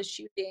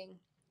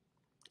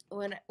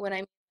 when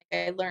I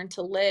learned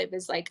to live,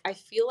 is like I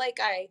feel like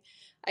I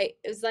it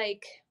was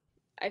like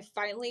I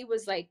finally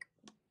was like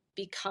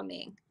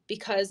becoming,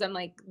 because I'm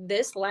like,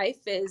 this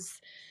life is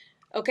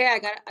okay. I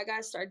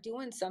gotta start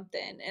doing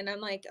something. And I'm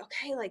like,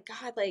 okay, like,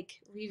 God,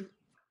 like,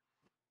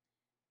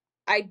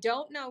 I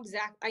don't know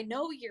I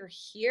know you're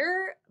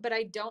here, but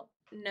I don't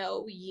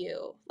know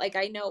you. Like,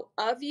 I know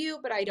of you,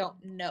 but I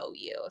don't know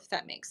you, if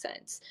that makes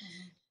sense.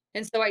 Mm-hmm.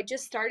 And so I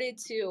just started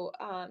to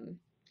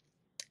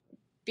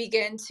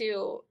begin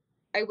to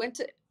I went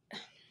to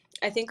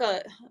I think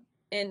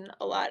in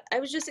a lot I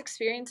was just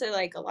experiencing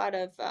like a lot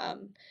of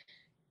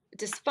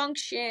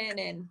dysfunction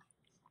and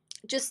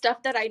just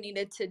stuff that I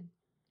needed to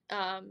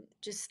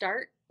just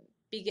start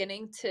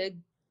beginning to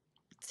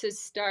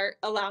start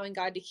allowing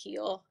God to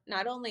heal.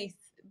 Not only,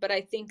 but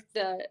I think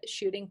the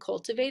shooting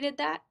cultivated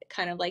that,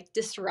 kind of like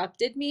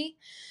disrupted me.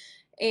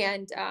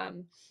 And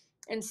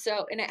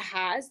so, and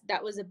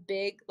that was a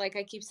big, like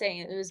I keep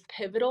saying, it was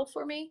pivotal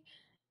for me.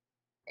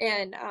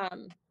 And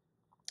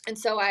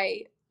so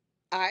I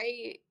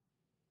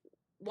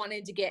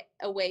wanted to get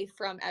away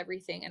from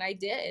everything, and I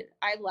did.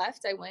 I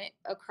left. I went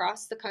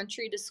across the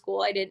country to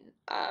school.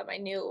 I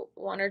knew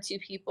one or two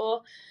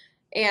people.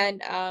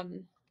 And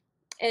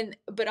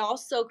but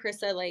also,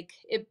 Krissa, like,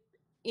 it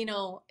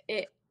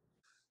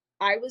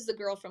I was the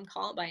girl from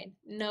Columbine.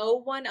 No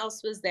one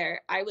else was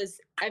there. I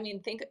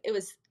mean, think it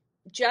was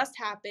just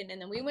happened.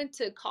 And then we went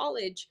to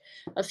college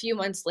a few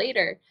months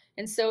later.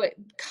 And so it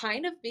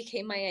kind of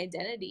became my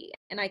identity.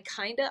 And I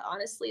kind of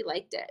honestly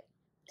liked it.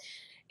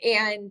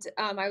 And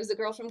I was a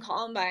girl from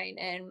Columbine.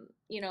 And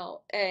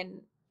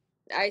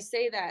I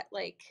say that,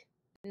 like,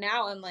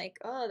 now I'm like,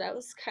 oh, that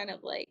was kind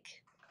of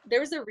like, there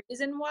was a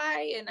reason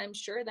why, and I'm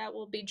sure that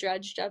will be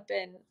dredged up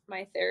in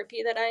my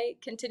therapy that I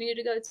continue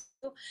to go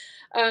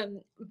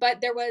to.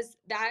 But there was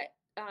that.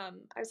 I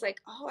was like,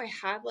 oh, I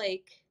have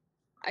like,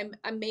 I'm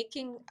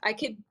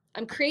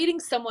creating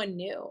someone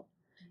new,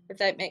 if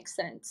that makes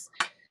sense.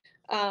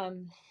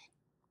 Um,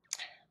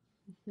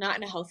 Not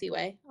in a healthy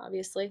way,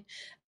 obviously.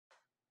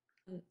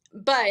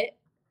 But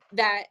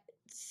that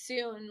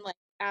soon, like,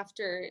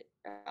 after,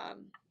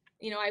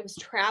 I was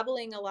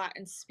traveling a lot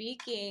and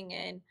speaking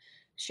and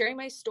sharing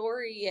my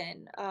story.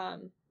 And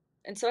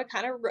so I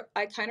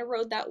kind of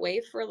rode that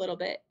wave for a little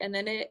bit. And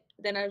then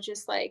I was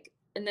just like,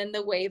 and then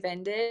the wave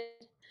ended,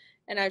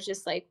 and I was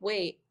just like,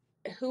 wait,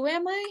 who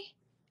am I?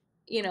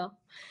 You know?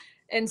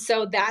 And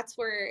so that's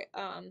where,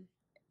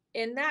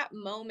 in that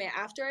moment,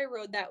 after I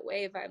rode that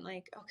wave, I'm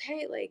like,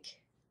 okay, like,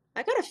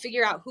 I got to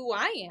figure out who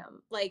I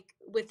am, like,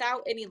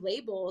 without any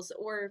labels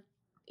or,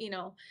 you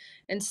know.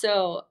 And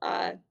so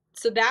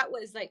that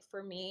was like,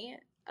 for me,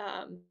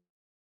 um,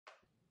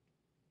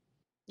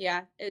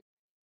 yeah,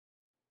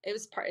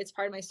 it's part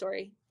of my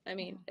story. I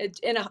mean, Mm-hmm. it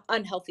in an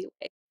unhealthy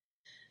way.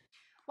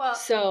 Well,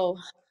 So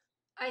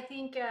I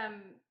think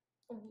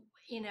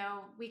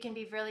we can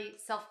be really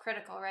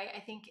self-critical, right? I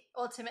think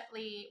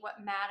ultimately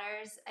what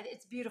matters,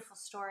 it's a beautiful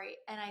story,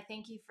 and I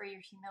thank you for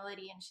your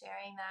humility in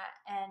sharing that,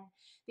 and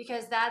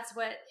because that's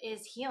what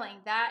is healing.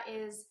 That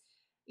is,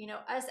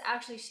 us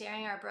actually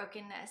sharing our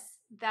brokenness.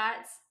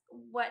 That's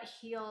what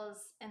heals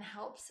and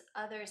helps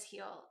others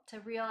heal, to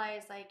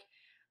realize, like,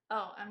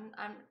 oh,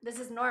 I'm this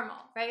is normal,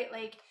 right?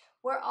 Like,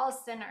 we're all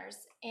sinners,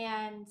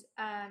 and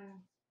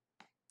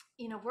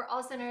we're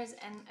all sinners,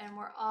 and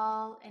we're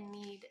all in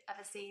need of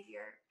a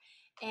savior.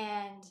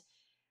 And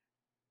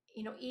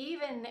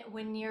even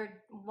when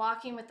you're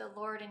walking with the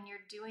Lord and you're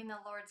doing the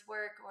Lord's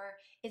work, or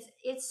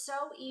it's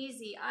so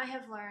easy. I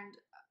have learned,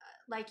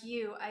 like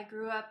you, I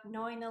grew up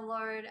knowing the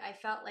Lord. I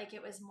felt like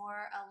it was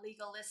more a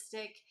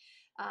legalistic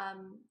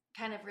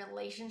kind of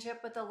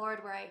relationship with the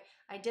Lord, where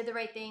I did the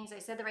right things, I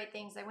said the right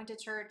things, I went to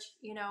church,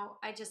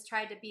 I just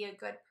tried to be a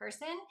good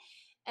person.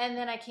 And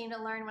then I came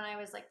to learn when I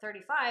was like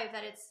 35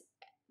 that it's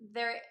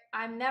there,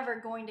 I'm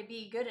never going to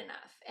be good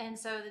enough. And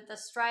so the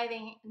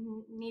striving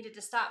needed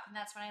to stop. And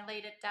that's when I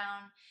laid it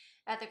down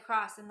at the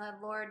cross, and the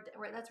Lord,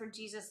 that's where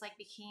Jesus like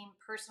became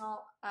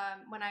personal,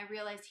 when I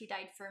realized he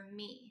died for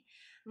me.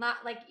 Not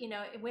like,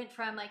 it went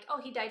from like,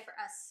 oh, he died for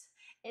us,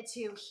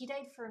 to he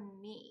died for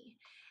me.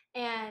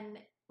 And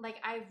like,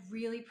 I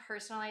really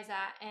personalized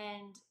that,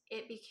 and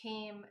it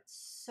became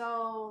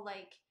so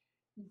like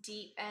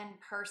deep and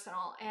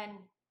personal. And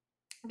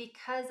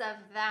because of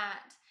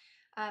that,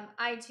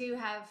 I too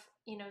have,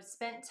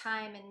 spent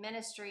time in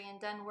ministry and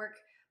done work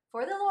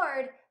for the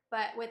Lord,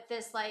 but with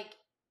this like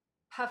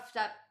puffed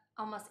up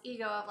almost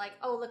ego of like,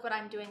 oh, look what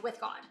I'm doing with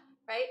God,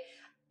 right?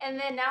 And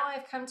then now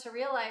I've come to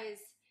realize,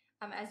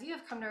 as you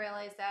have come to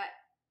realize, that,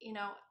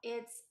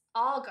 it's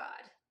all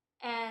God,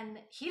 and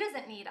he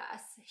doesn't need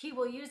us. He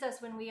will use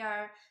us when we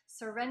are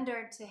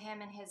surrendered to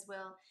him and his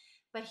will,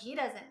 but he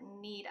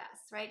doesn't need us,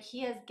 right?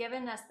 He has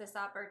given us this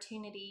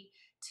opportunity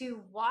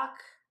to walk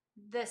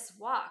this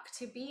walk,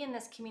 to be in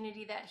this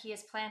community that he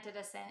has planted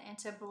us in, and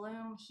to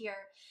bloom here.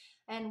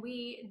 And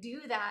we do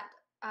that,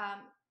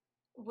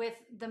 with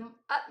the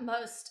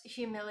utmost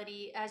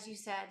humility, as you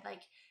said,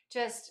 like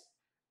just,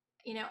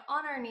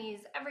 on our knees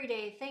every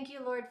day. Thank you,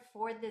 Lord,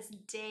 for this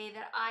day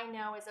that I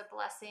know is a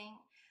blessing.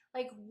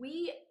 Like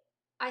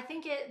I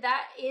think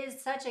that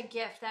is such a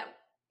gift, that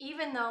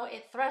even though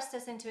it thrust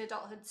us into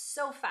adulthood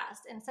so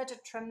fast in such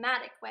a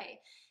traumatic way,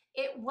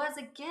 it was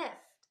a gift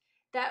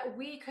that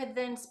we could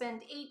then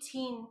spend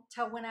 18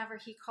 till whenever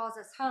he calls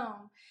us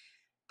home,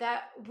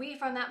 that we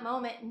from that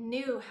moment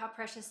knew how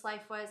precious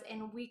life was,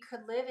 and we could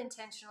live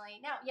intentionally.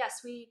 Now,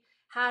 yes, we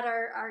had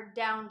our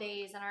down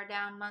days and our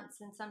down months,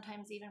 and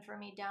sometimes even for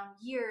me, down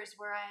years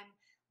where I'm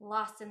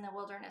lost in the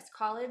wilderness.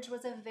 College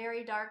was a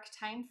very dark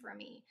time for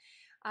me.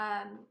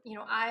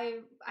 I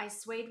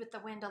swayed with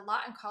the wind a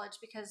lot in college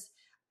because,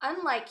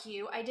 unlike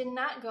you, I did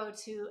not go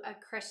to a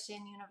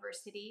Christian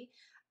university.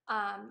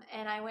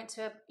 And I went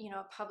to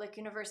a public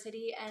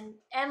university,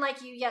 and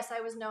like you, yes, I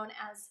was known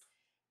as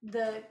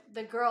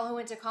the girl who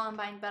went to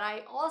Columbine, but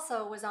I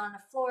also was on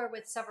a floor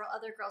with several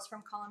other girls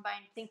from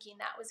Columbine, thinking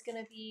that was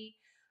going to be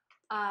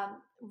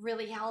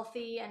really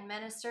healthy and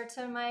minister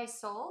to my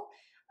soul.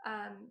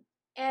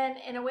 And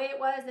in a way it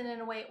was, and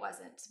in a way it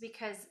wasn't,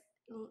 because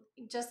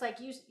just like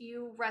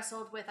you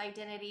wrestled with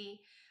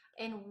identity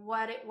and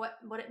what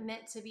it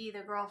meant to be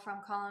the girl from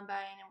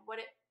Columbine, and what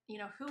it,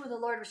 who the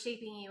Lord was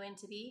shaping you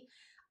into be.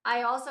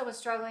 I also was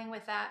struggling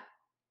with that.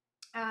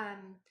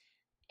 Um,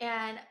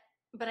 and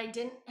but I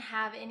didn't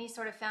have any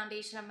sort of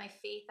foundation of my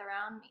faith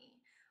around me,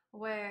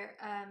 where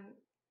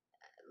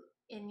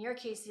in your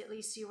case at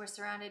least, you were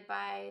surrounded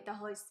by the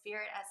Holy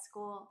Spirit at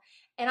school.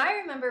 And I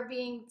remember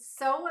being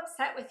so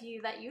upset with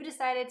you that you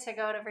decided to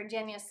go to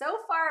Virginia, so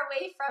far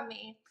away from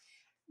me,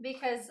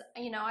 because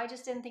I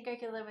just didn't think I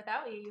could live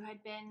without you.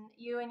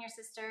 You and your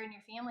sister and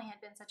your family had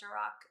been such a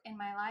rock in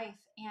my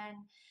life.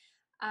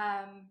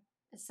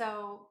 And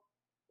so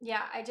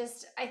yeah, I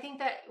think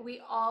that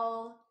we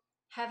all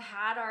have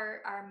had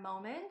our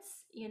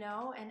moments,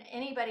 and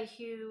anybody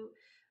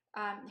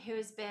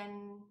who's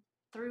been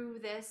through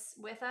this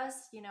with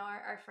us,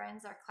 our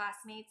friends, our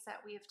classmates that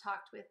we have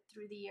talked with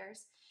through the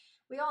years,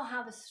 we all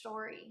have a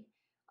story.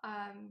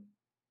 And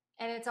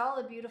it's all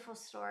a beautiful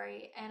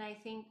story. And I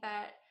think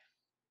that,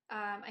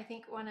 I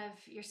think one of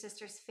your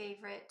sister's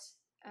favorite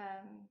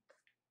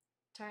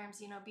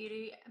terms,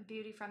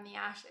 beauty from the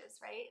ashes,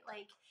 right?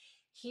 Like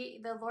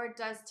the Lord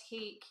does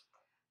take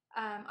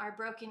our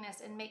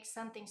brokenness and make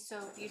something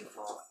so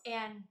beautiful.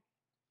 And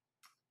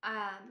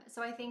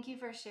so I thank you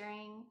for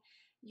sharing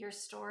your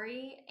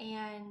story.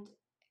 And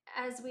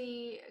as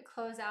we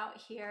close out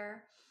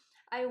here,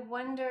 I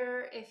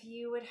wonder if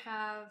you would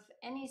have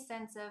any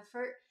sense of,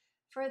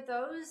 for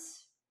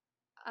those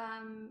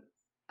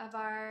of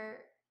our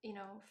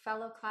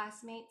fellow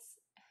classmates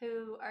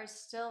who are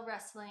still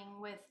wrestling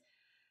with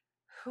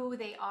who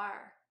they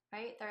are,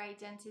 right? Their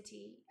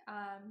identity.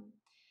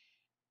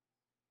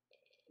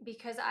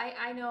 Because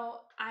I know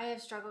I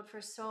have struggled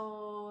for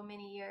so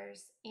many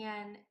years,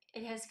 and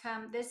it has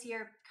this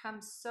year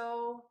come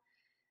so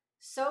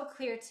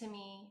clear to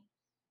me,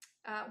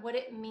 what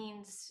it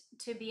means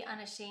to be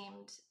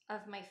unashamed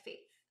of my faith,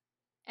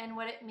 and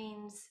what it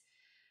means,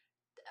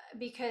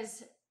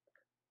 because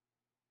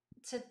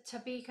to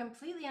be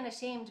completely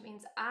unashamed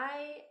means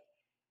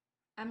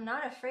I'm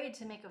not afraid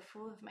to make a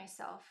fool of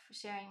myself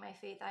sharing my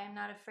faith. I am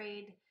not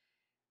afraid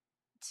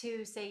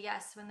to say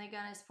yes when the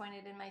gun is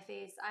pointed in my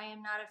face. I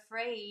am not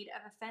afraid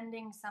of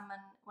offending someone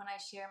when I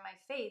share my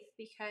faith,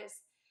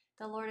 because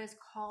the Lord has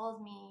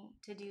called me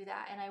to do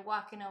that, and I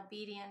walk in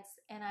obedience,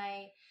 and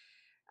I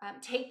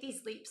take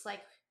these leaps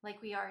like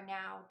we are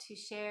now, to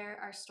share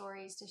our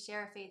stories, to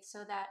share our faith,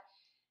 so that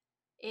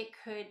it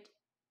could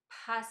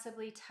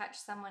possibly touch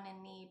someone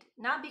in need,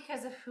 not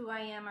because of who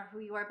I am or who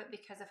you are, but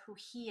because of who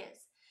He is.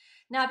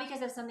 Not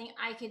because of something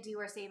I could do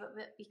or say, but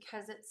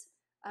because it's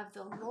of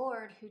the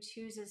Lord who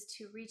chooses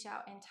to reach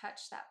out and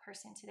touch that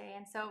person today.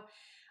 And so,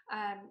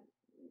 um,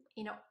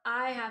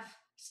 I have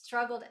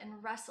struggled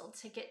and wrestled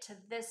to get to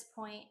this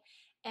point,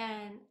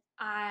 and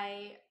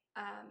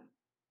um,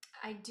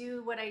 I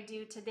do what I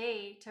do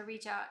today to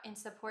reach out and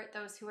support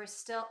those who are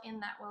still in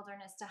that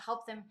wilderness, to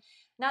help them.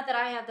 Not that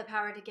I have the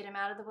power to get them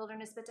out of the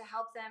wilderness, but to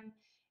help them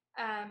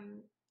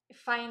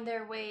find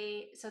their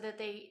way so that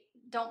they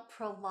don't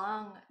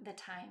prolong the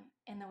time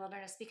in the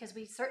wilderness, because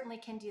we certainly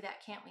can do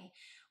that, can't we?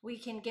 We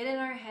can get in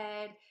our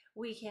head,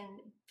 we can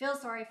feel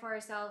sorry for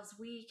ourselves,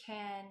 we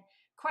can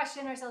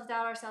question ourselves,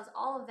 doubt ourselves,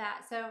 all of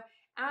that. So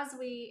as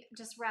we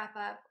just wrap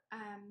up,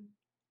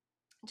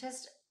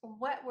 just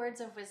what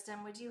words of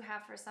wisdom would you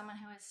have for someone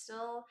who is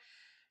still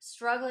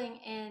struggling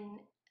in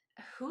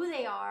who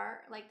they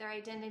are, like their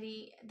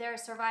identity? They're a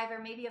survivor,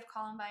 maybe of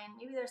Columbine,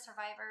 maybe they're a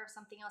survivor of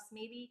something else,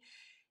 maybe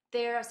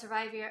they're a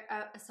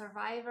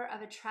survivor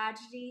of a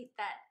tragedy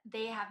that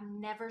they have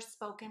never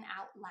spoken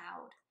out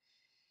loud.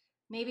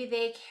 Maybe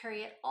they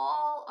carry it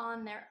all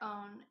on their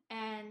own.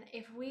 And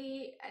if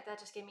we, that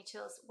just gave me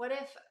chills. What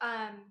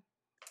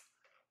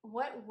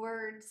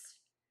words,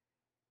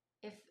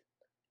 if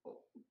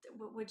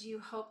would you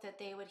hope that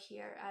they would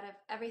hear out of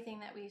everything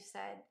that we've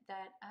said,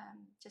 that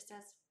just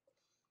as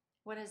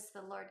what has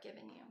the Lord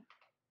given you?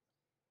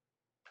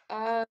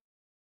 Uh,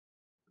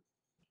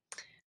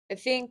 I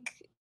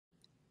think,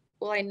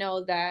 well, I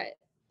know that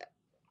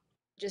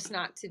just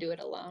not to do it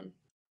alone.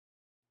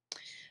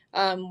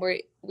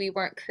 We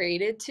weren't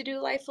created to do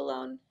life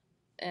alone,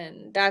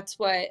 and that's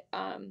what.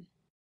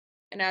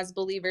 And as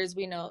believers,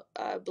 we know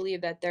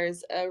believe that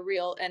there's a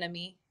real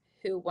enemy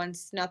who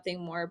wants nothing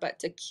more but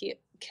to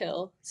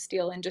kill,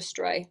 steal, and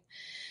destroy.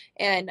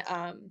 And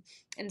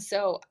and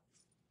so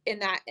in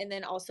that, and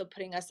then also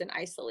putting us in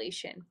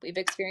isolation. We've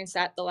experienced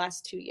that the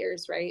last 2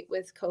 years, right?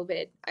 With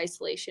COVID,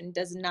 isolation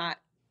does not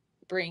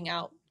bring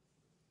out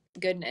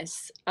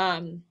goodness,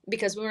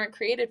 because we weren't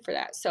created for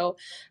that. So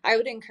I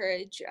would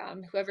encourage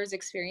whoever's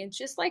experienced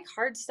just like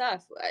hard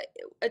stuff,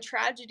 a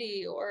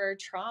tragedy or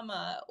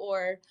trauma,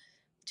 or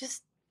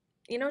just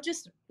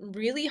just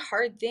really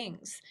hard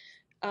things.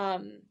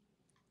 um,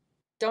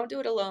 don't do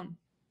it alone.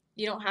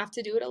 You don't have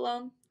to do it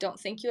alone. Don't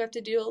think you have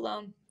to do it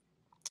alone.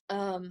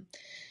 um,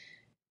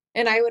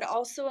 and I would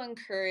also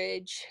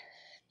encourage,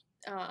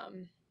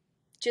 um,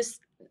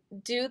 just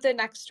do the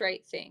next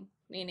right thing,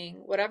 meaning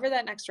whatever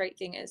that next right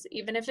thing is,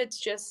 even if it's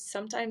just,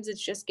 sometimes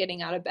it's just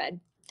getting out of bed.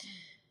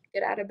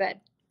 Get out of bed.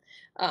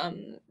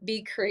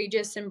 Be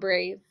courageous and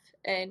brave,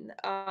 and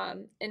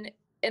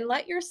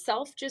let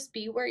yourself just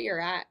be where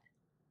you're at.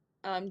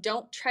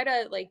 Don't try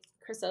to, like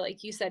Krissa,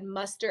 like you said,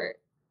 muster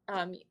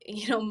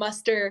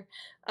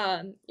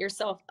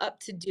yourself up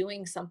to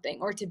doing something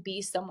or to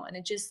be someone.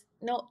 And just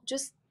no,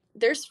 just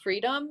there's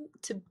freedom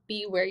to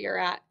be where you're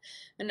at.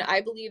 And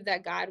I believe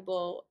that God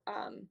will,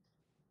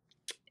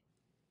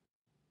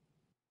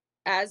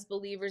 as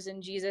believers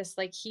in Jesus,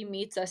 like He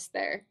meets us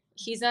there.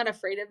 He's not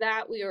afraid of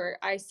that.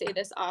 I say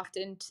this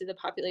often to the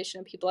population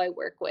of people I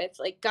work with,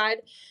 like God,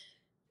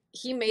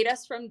 He made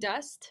us from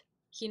dust.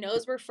 He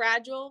knows we're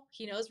fragile.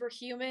 He knows we're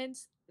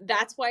humans.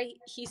 That's why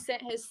He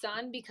sent His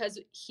Son, because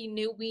He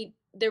knew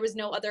there was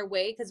no other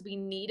way, because we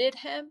needed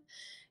Him.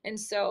 And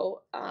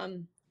so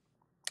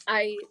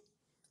I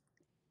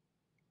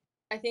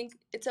think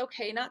it's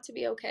okay not to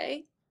be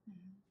okay,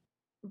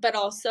 but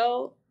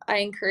also I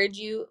encourage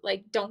you,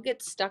 like, don't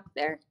get stuck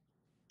there.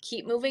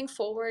 Keep moving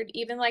forward.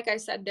 Even like I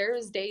said, there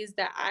was days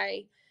that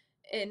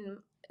in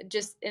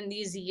in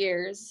these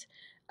years,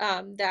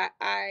 that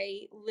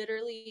I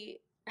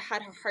literally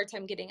had a hard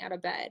time getting out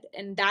of bed,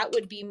 and that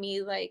would be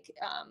me. Like,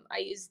 I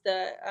used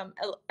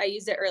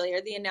it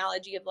earlier, the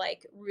analogy of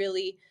like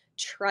really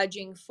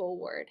trudging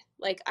forward.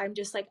 Like I'm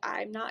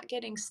not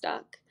getting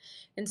stuck,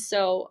 and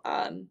so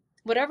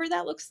whatever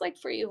that looks like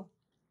for you.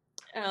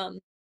 Um,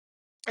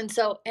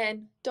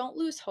 and don't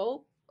lose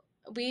hope.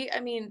 I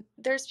mean,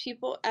 there's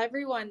people,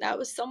 everyone, that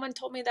was, someone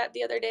told me that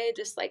the other day,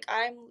 just like,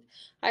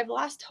 I've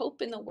lost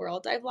hope in the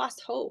world. I've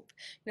lost hope.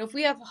 If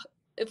we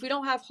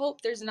don't have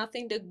hope, there's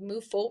nothing to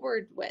move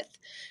forward with.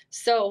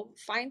 So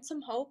find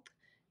some hope,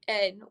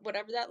 and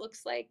whatever that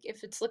looks like,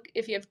 if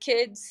you have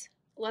kids,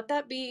 let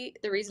that be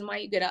the reason why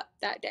you get up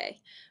that day,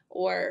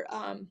 or,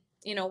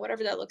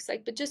 whatever that looks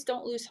like, but just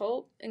don't lose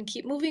hope and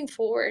keep moving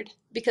forward,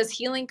 because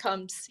healing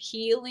comes.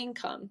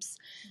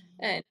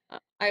 And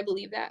I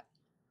believe that.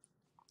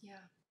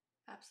 Yeah,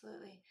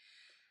 absolutely.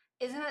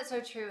 Isn't that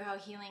so true, how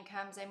healing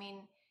comes? I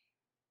mean,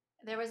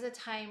 there was a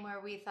time where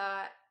we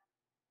thought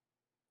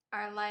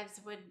our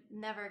lives would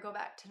never go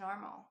back to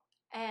normal.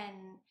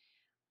 And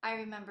I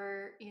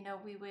remember,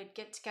 we would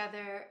get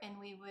together and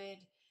we would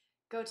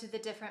go to the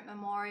different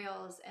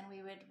memorials and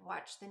we would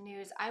watch the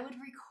news. I would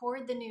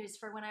record the news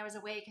for when I was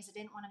away because I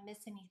didn't want to miss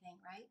anything,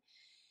 right?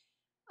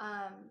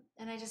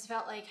 And I just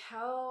felt like,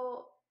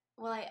 how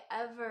will I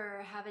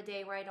ever have a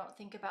day where I don't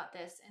think about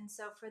this? And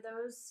so, for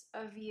those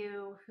of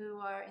you who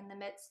are in the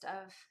midst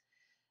of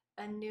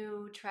a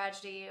new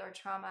tragedy or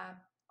trauma,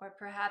 or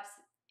perhaps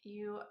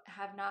you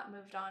have not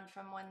moved on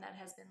from one that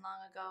has been long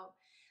ago,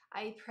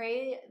 I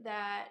pray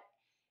that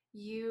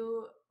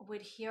you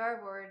would hear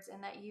our words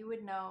and that you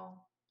would know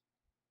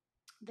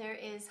there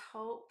is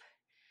hope,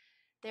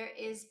 there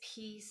is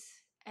peace,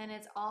 and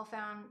it's all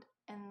found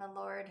in the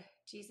Lord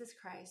Jesus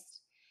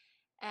Christ.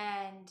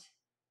 And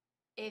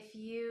if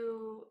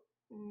you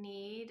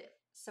need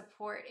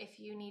support, if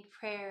you need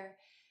prayer,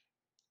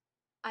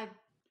 I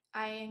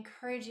I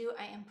encourage you,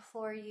 I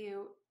implore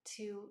you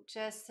to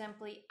just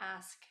simply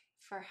ask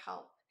for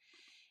help.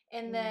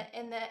 In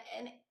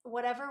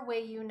whatever way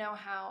you know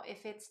how,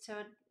 if it's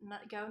to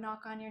go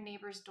knock on your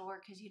neighbor's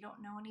door because you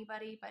don't know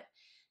anybody, but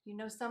you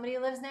know somebody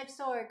lives next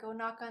door, go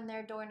knock on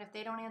their door, and if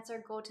they don't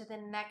answer, go to the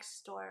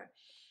next door.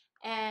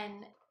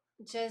 And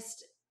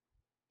just,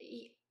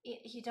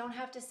 you don't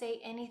have to say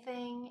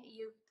anything.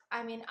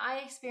 I mean, I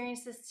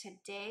experienced this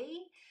today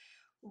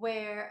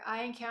where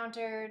I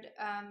encountered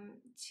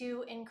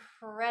two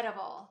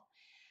incredible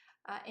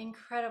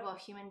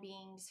human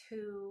beings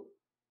who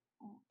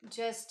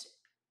just,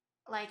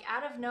 like,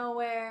 out of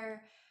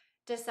nowhere,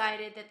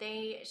 decided that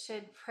they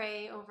should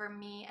pray over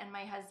me and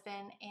my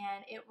husband.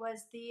 And it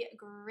was the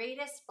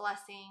greatest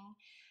blessing.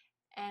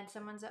 And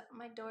someone's at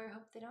my door.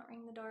 Hope they don't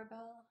ring the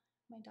doorbell.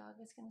 My dog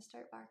is going to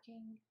start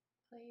barking.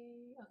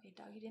 Play. Okay,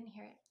 dog, you didn't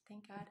hear it.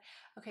 Thank God.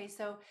 Okay,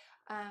 so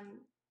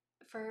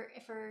for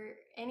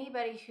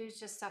anybody who's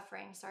just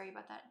suffering, sorry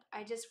about that.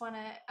 I just want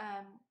to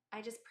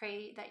I just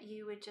pray that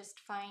you would just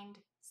find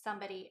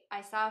somebody.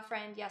 I saw a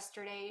friend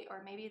yesterday,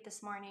 or maybe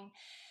this morning.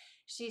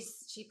 She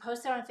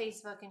posted on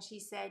Facebook and she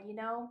said,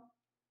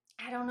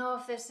 I don't know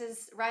if this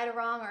is right or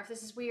wrong, or if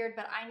this is weird,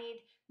 but I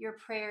need your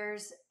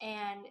prayers.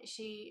 And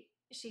she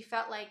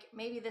felt like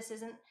maybe this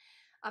isn't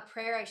a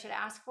prayer I should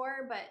ask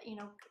for, but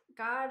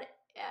God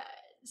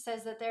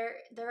says that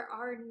there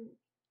are,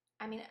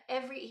 I mean,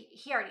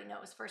 he already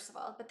knows, first of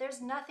all, but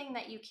there's nothing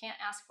that you can't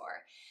ask for.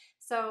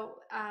 So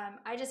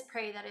I just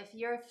pray that if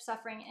you're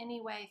suffering in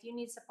any way, if you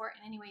need support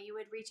in any way, you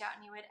would reach out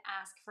and you would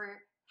ask for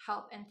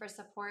help and for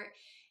support.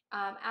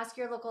 Ask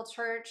your local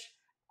church,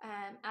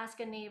 ask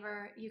a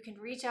neighbor. You can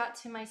reach out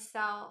to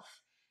myself.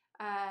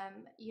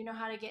 You know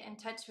how to get in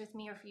touch with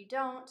me, or if you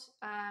don't,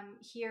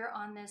 here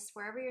on this,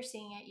 wherever you're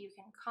seeing it, you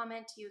can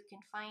comment, you can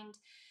find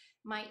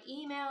my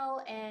email,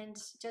 and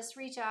just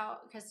reach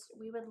out, because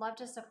we would love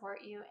to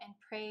support you and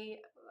pray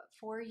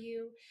for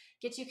you,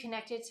 get you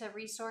connected to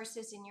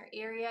resources in your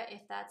area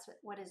if that's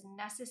what is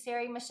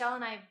necessary. Michele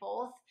and I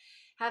both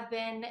have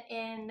been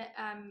in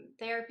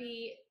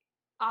therapy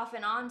off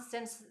and on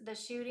since the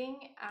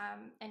shooting,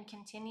 and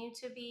continue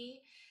to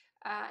be.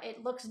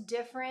 It looks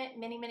different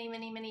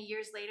many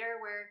years later,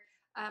 where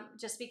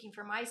just speaking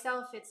for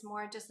myself, it's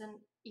more just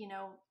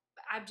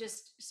I'm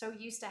just so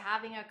used to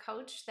having a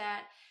coach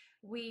that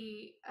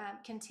we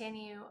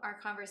continue our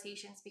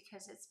conversations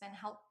because it's been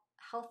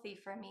healthy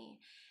for me.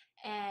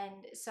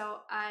 And so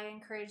I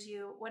encourage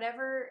you,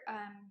 whatever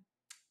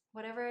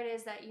it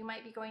is that you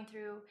might be going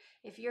through,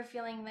 if you're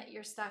feeling that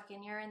you're stuck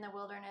and you're in the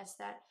wilderness,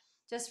 that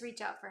just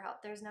reach out for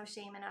help. There's no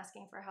shame in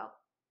asking for help.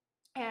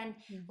 And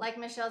like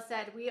Michele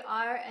said, we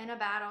are in a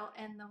battle,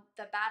 and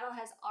the battle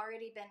has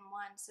already been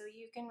won. So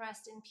you can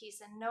rest in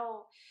peace and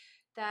know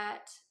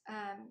that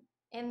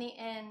in the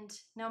end,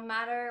 no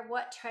matter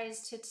what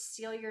tries to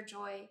steal your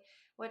joy,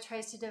 what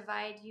tries to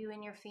divide you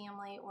and your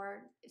family,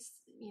 or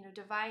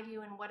divide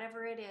you in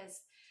whatever it is,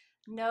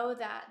 know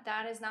that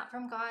that is not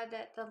from God.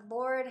 That the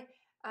Lord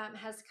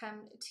has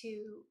come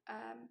to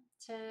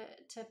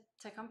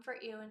comfort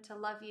you and to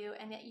love you,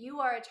 and that you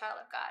are a child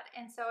of God.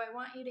 And so I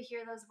want you to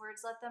hear those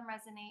words, let them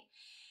resonate,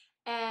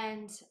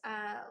 and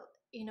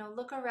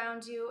look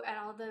around you at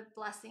all the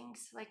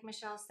blessings, like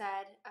Michele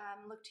said.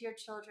 Look to your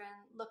children,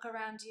 look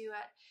around you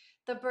at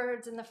the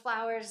birds and the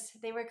flowers.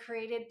 They were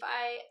created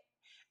by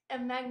a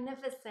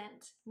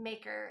magnificent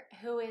maker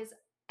who is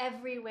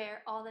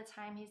everywhere all the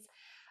time. He's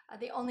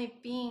the only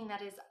being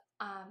that is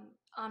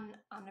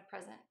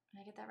omnipresent.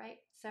 Did I get that right?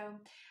 So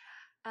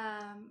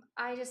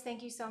I just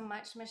thank you so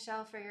much,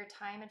 Michele, for your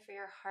time and for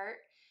your heart.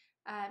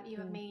 You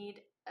have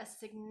made a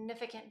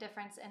significant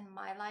difference in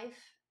my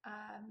life.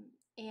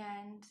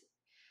 And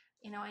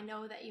I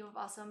know that you have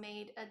also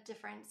made a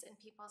difference in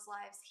people's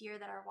lives here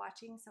that are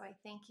watching. So I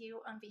thank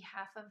you on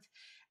behalf of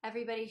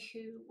everybody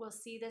who will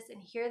see this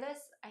and hear this.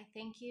 I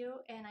thank you,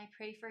 and I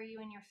pray for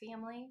you and your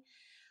family.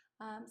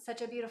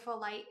 Such a beautiful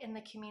light in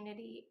the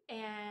community,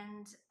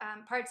 and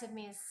parts of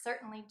me is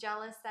certainly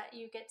jealous that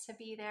you get to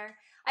be there.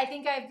 I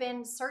think I've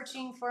been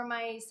searching for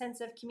my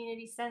sense of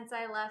community since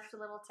I left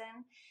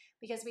Littleton,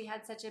 because we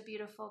had such a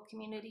beautiful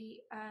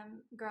community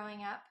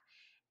growing up,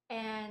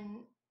 and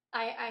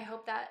I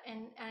hope that,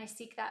 and I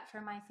seek that for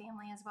my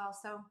family as well.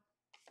 So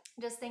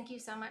just thank you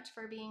so much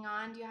for being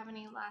on. Do you have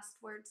any last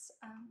words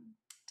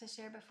to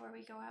share before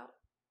we go out?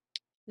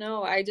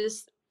 No, I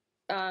just,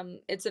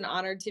 it's an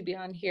honor to be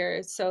on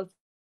here. So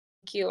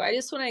thank you. I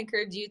just want to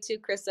encourage you too,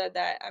 Krissa,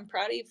 that I'm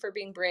proud of you for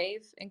being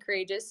brave and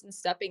courageous and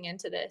stepping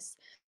into this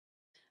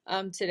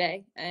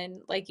today.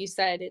 And like you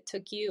said, it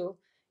took you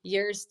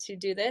years to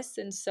do this.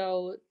 And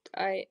so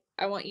I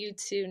want you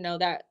to know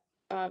that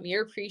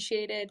you're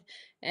appreciated.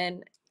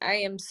 And I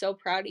am so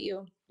proud of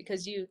you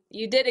because you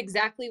did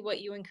exactly what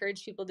you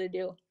encourage people to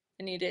do,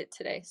 and you did it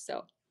today.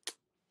 So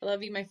I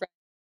love you, my friend.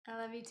 I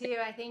love you too.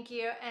 I thank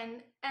you.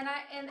 And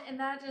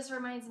that just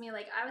reminds me,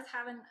 like, I was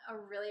having a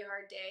really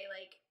hard day.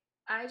 Like,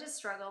 I just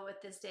struggle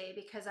with this day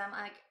because I'm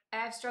like,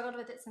 I've struggled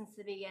with it since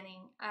the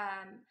beginning.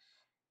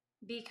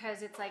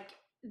 Because it's like,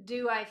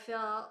 do I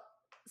feel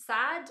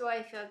sad? Do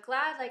I feel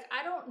glad? Like,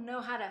 I don't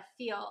know how to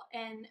feel.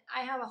 And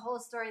I have a whole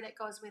story that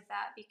goes with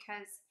that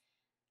because,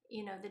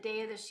 the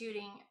day of the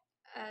shooting,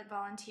 a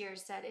volunteer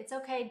said, "It's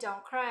okay,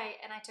 don't cry."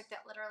 And I took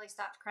that literally,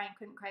 stopped crying,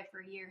 couldn't cry for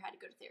a year, had to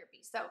go to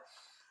therapy. So,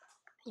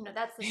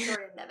 that's the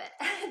short end of it.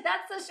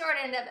 That's the short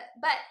end of it.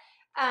 But,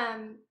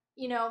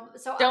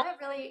 so I Don't have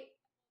really,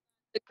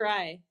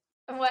 cry.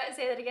 what,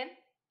 say that again?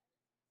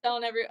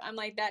 I'm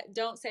like that.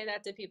 Don't say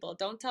that to people.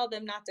 Don't tell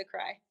them not to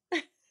cry.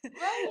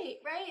 Right,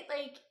 right.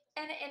 Like,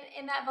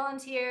 and that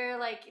volunteer,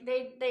 like,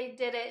 they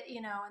did it,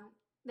 and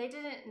they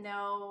didn't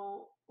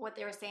know what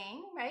they were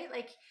saying, right?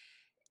 Like,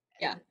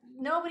 Yeah.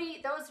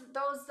 nobody, those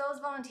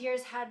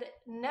volunteers had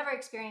never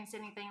experienced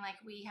anything like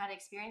we had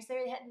experienced.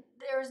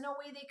 There was no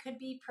way they could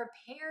be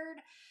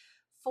prepared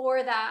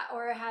for that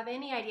or have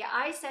any idea.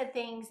 I said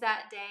things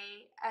that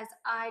day as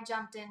I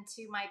jumped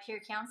into my peer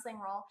counseling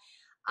role.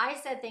 I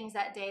said things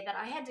that day that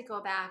I had to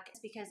go back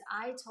because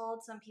I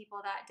told some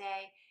people that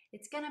day,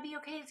 it's going to be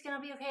okay. It's going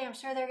to be okay. I'm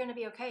sure they're going to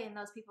be okay. And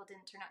those people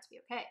didn't turn out to be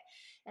okay.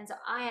 And so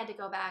I had to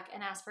go back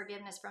and ask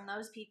forgiveness from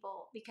those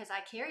people because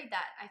I carried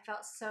that. I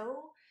felt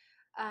so,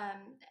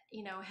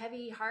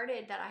 heavy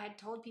hearted that I had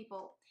told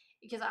people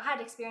because I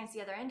had experienced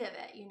the other end of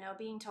it,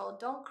 being told,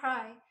 don't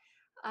cry.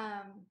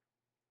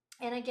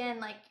 And again,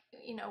 like,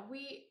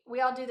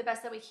 we all do the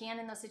best that we can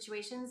in those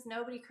situations.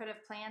 Nobody could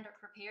have planned or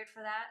prepared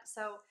for that.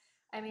 So,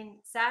 I mean,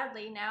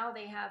 sadly, now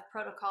they have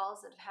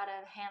protocols of how to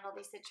handle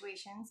these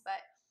situations.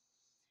 But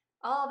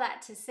all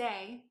that to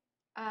say,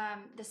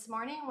 this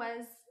morning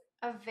was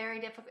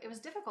it was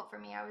difficult for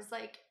me. I was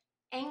like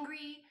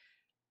angry.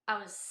 I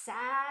was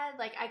sad.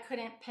 Like, I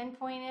couldn't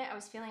pinpoint it. I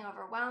was feeling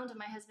overwhelmed. And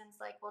my husband's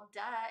like, well,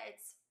 duh,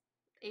 it's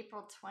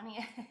April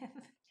 20th.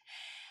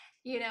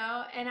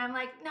 And I'm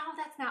like, no,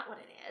 that's not what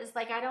it is.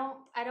 Like,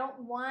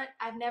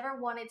 I've never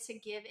wanted to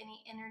give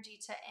any energy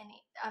to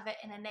any of it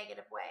in a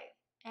negative way.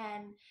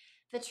 And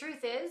the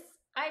truth is,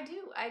 I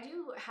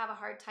do have a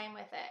hard time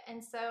with it.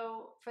 And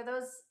so for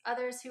those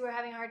others who are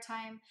having a hard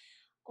time,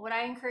 what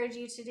I encourage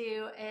you to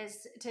do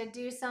is to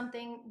do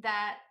something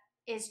that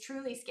is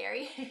truly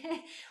scary.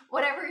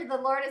 Whatever the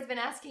Lord has been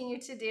asking you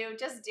to do,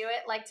 just do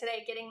it. Like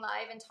today, getting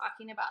live and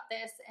talking about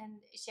this and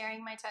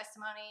sharing my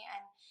testimony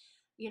and,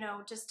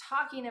 just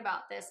talking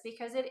about this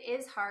because it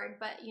is hard,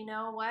 but you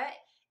know what?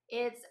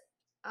 It's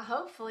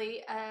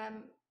hopefully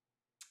an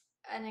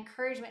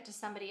encouragement to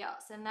somebody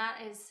else. And that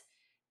is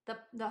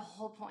the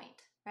whole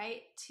point,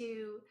 right?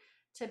 To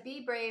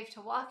be brave,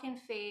 to walk in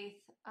faith,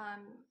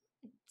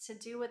 to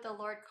do what the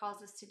Lord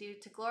calls us to do,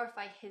 to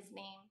glorify His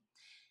name,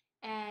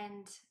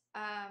 and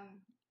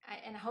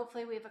and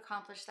hopefully we've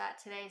accomplished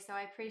that today. So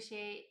I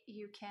appreciate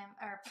you, Kim,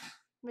 or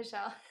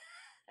Michelle.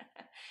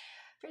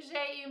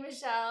 Appreciate you,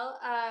 Michelle,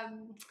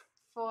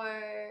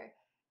 for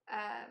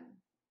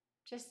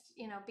just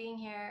being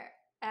here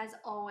as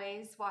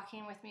always,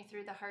 walking with me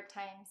through the hard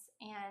times.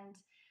 And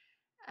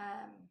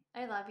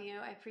I love you.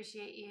 I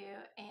appreciate you.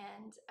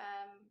 And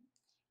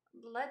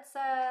let's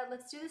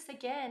do this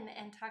again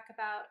and talk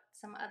about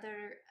some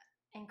other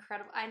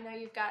incredible. I know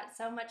you've got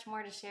so much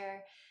more to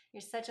share.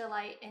 You're such a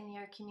light in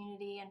your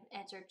community and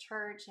at your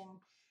church, and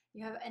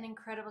you have an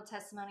incredible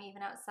testimony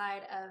even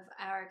outside of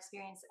our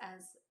experience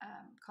as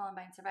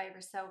Columbine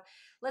survivors. So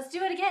let's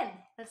do it again.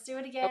 Let's do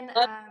it again.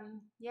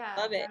 Yeah,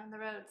 Love it. down the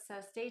road.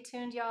 So stay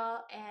tuned,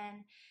 y'all,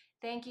 and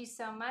thank you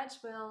so much.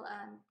 We'll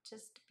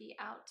just be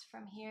out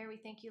from here. We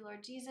thank you,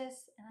 Lord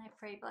Jesus, and I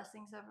pray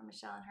blessings over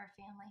Michelle and her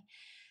family.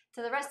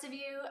 To the rest of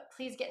you,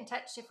 please get in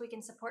touch if we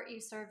can support you,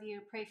 serve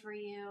you, pray for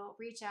you,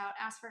 reach out,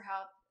 ask for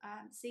help,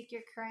 seek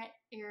your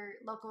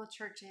local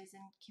churches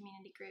and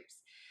community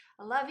groups.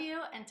 I love you.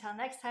 Until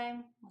next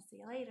time, we'll see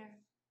you later.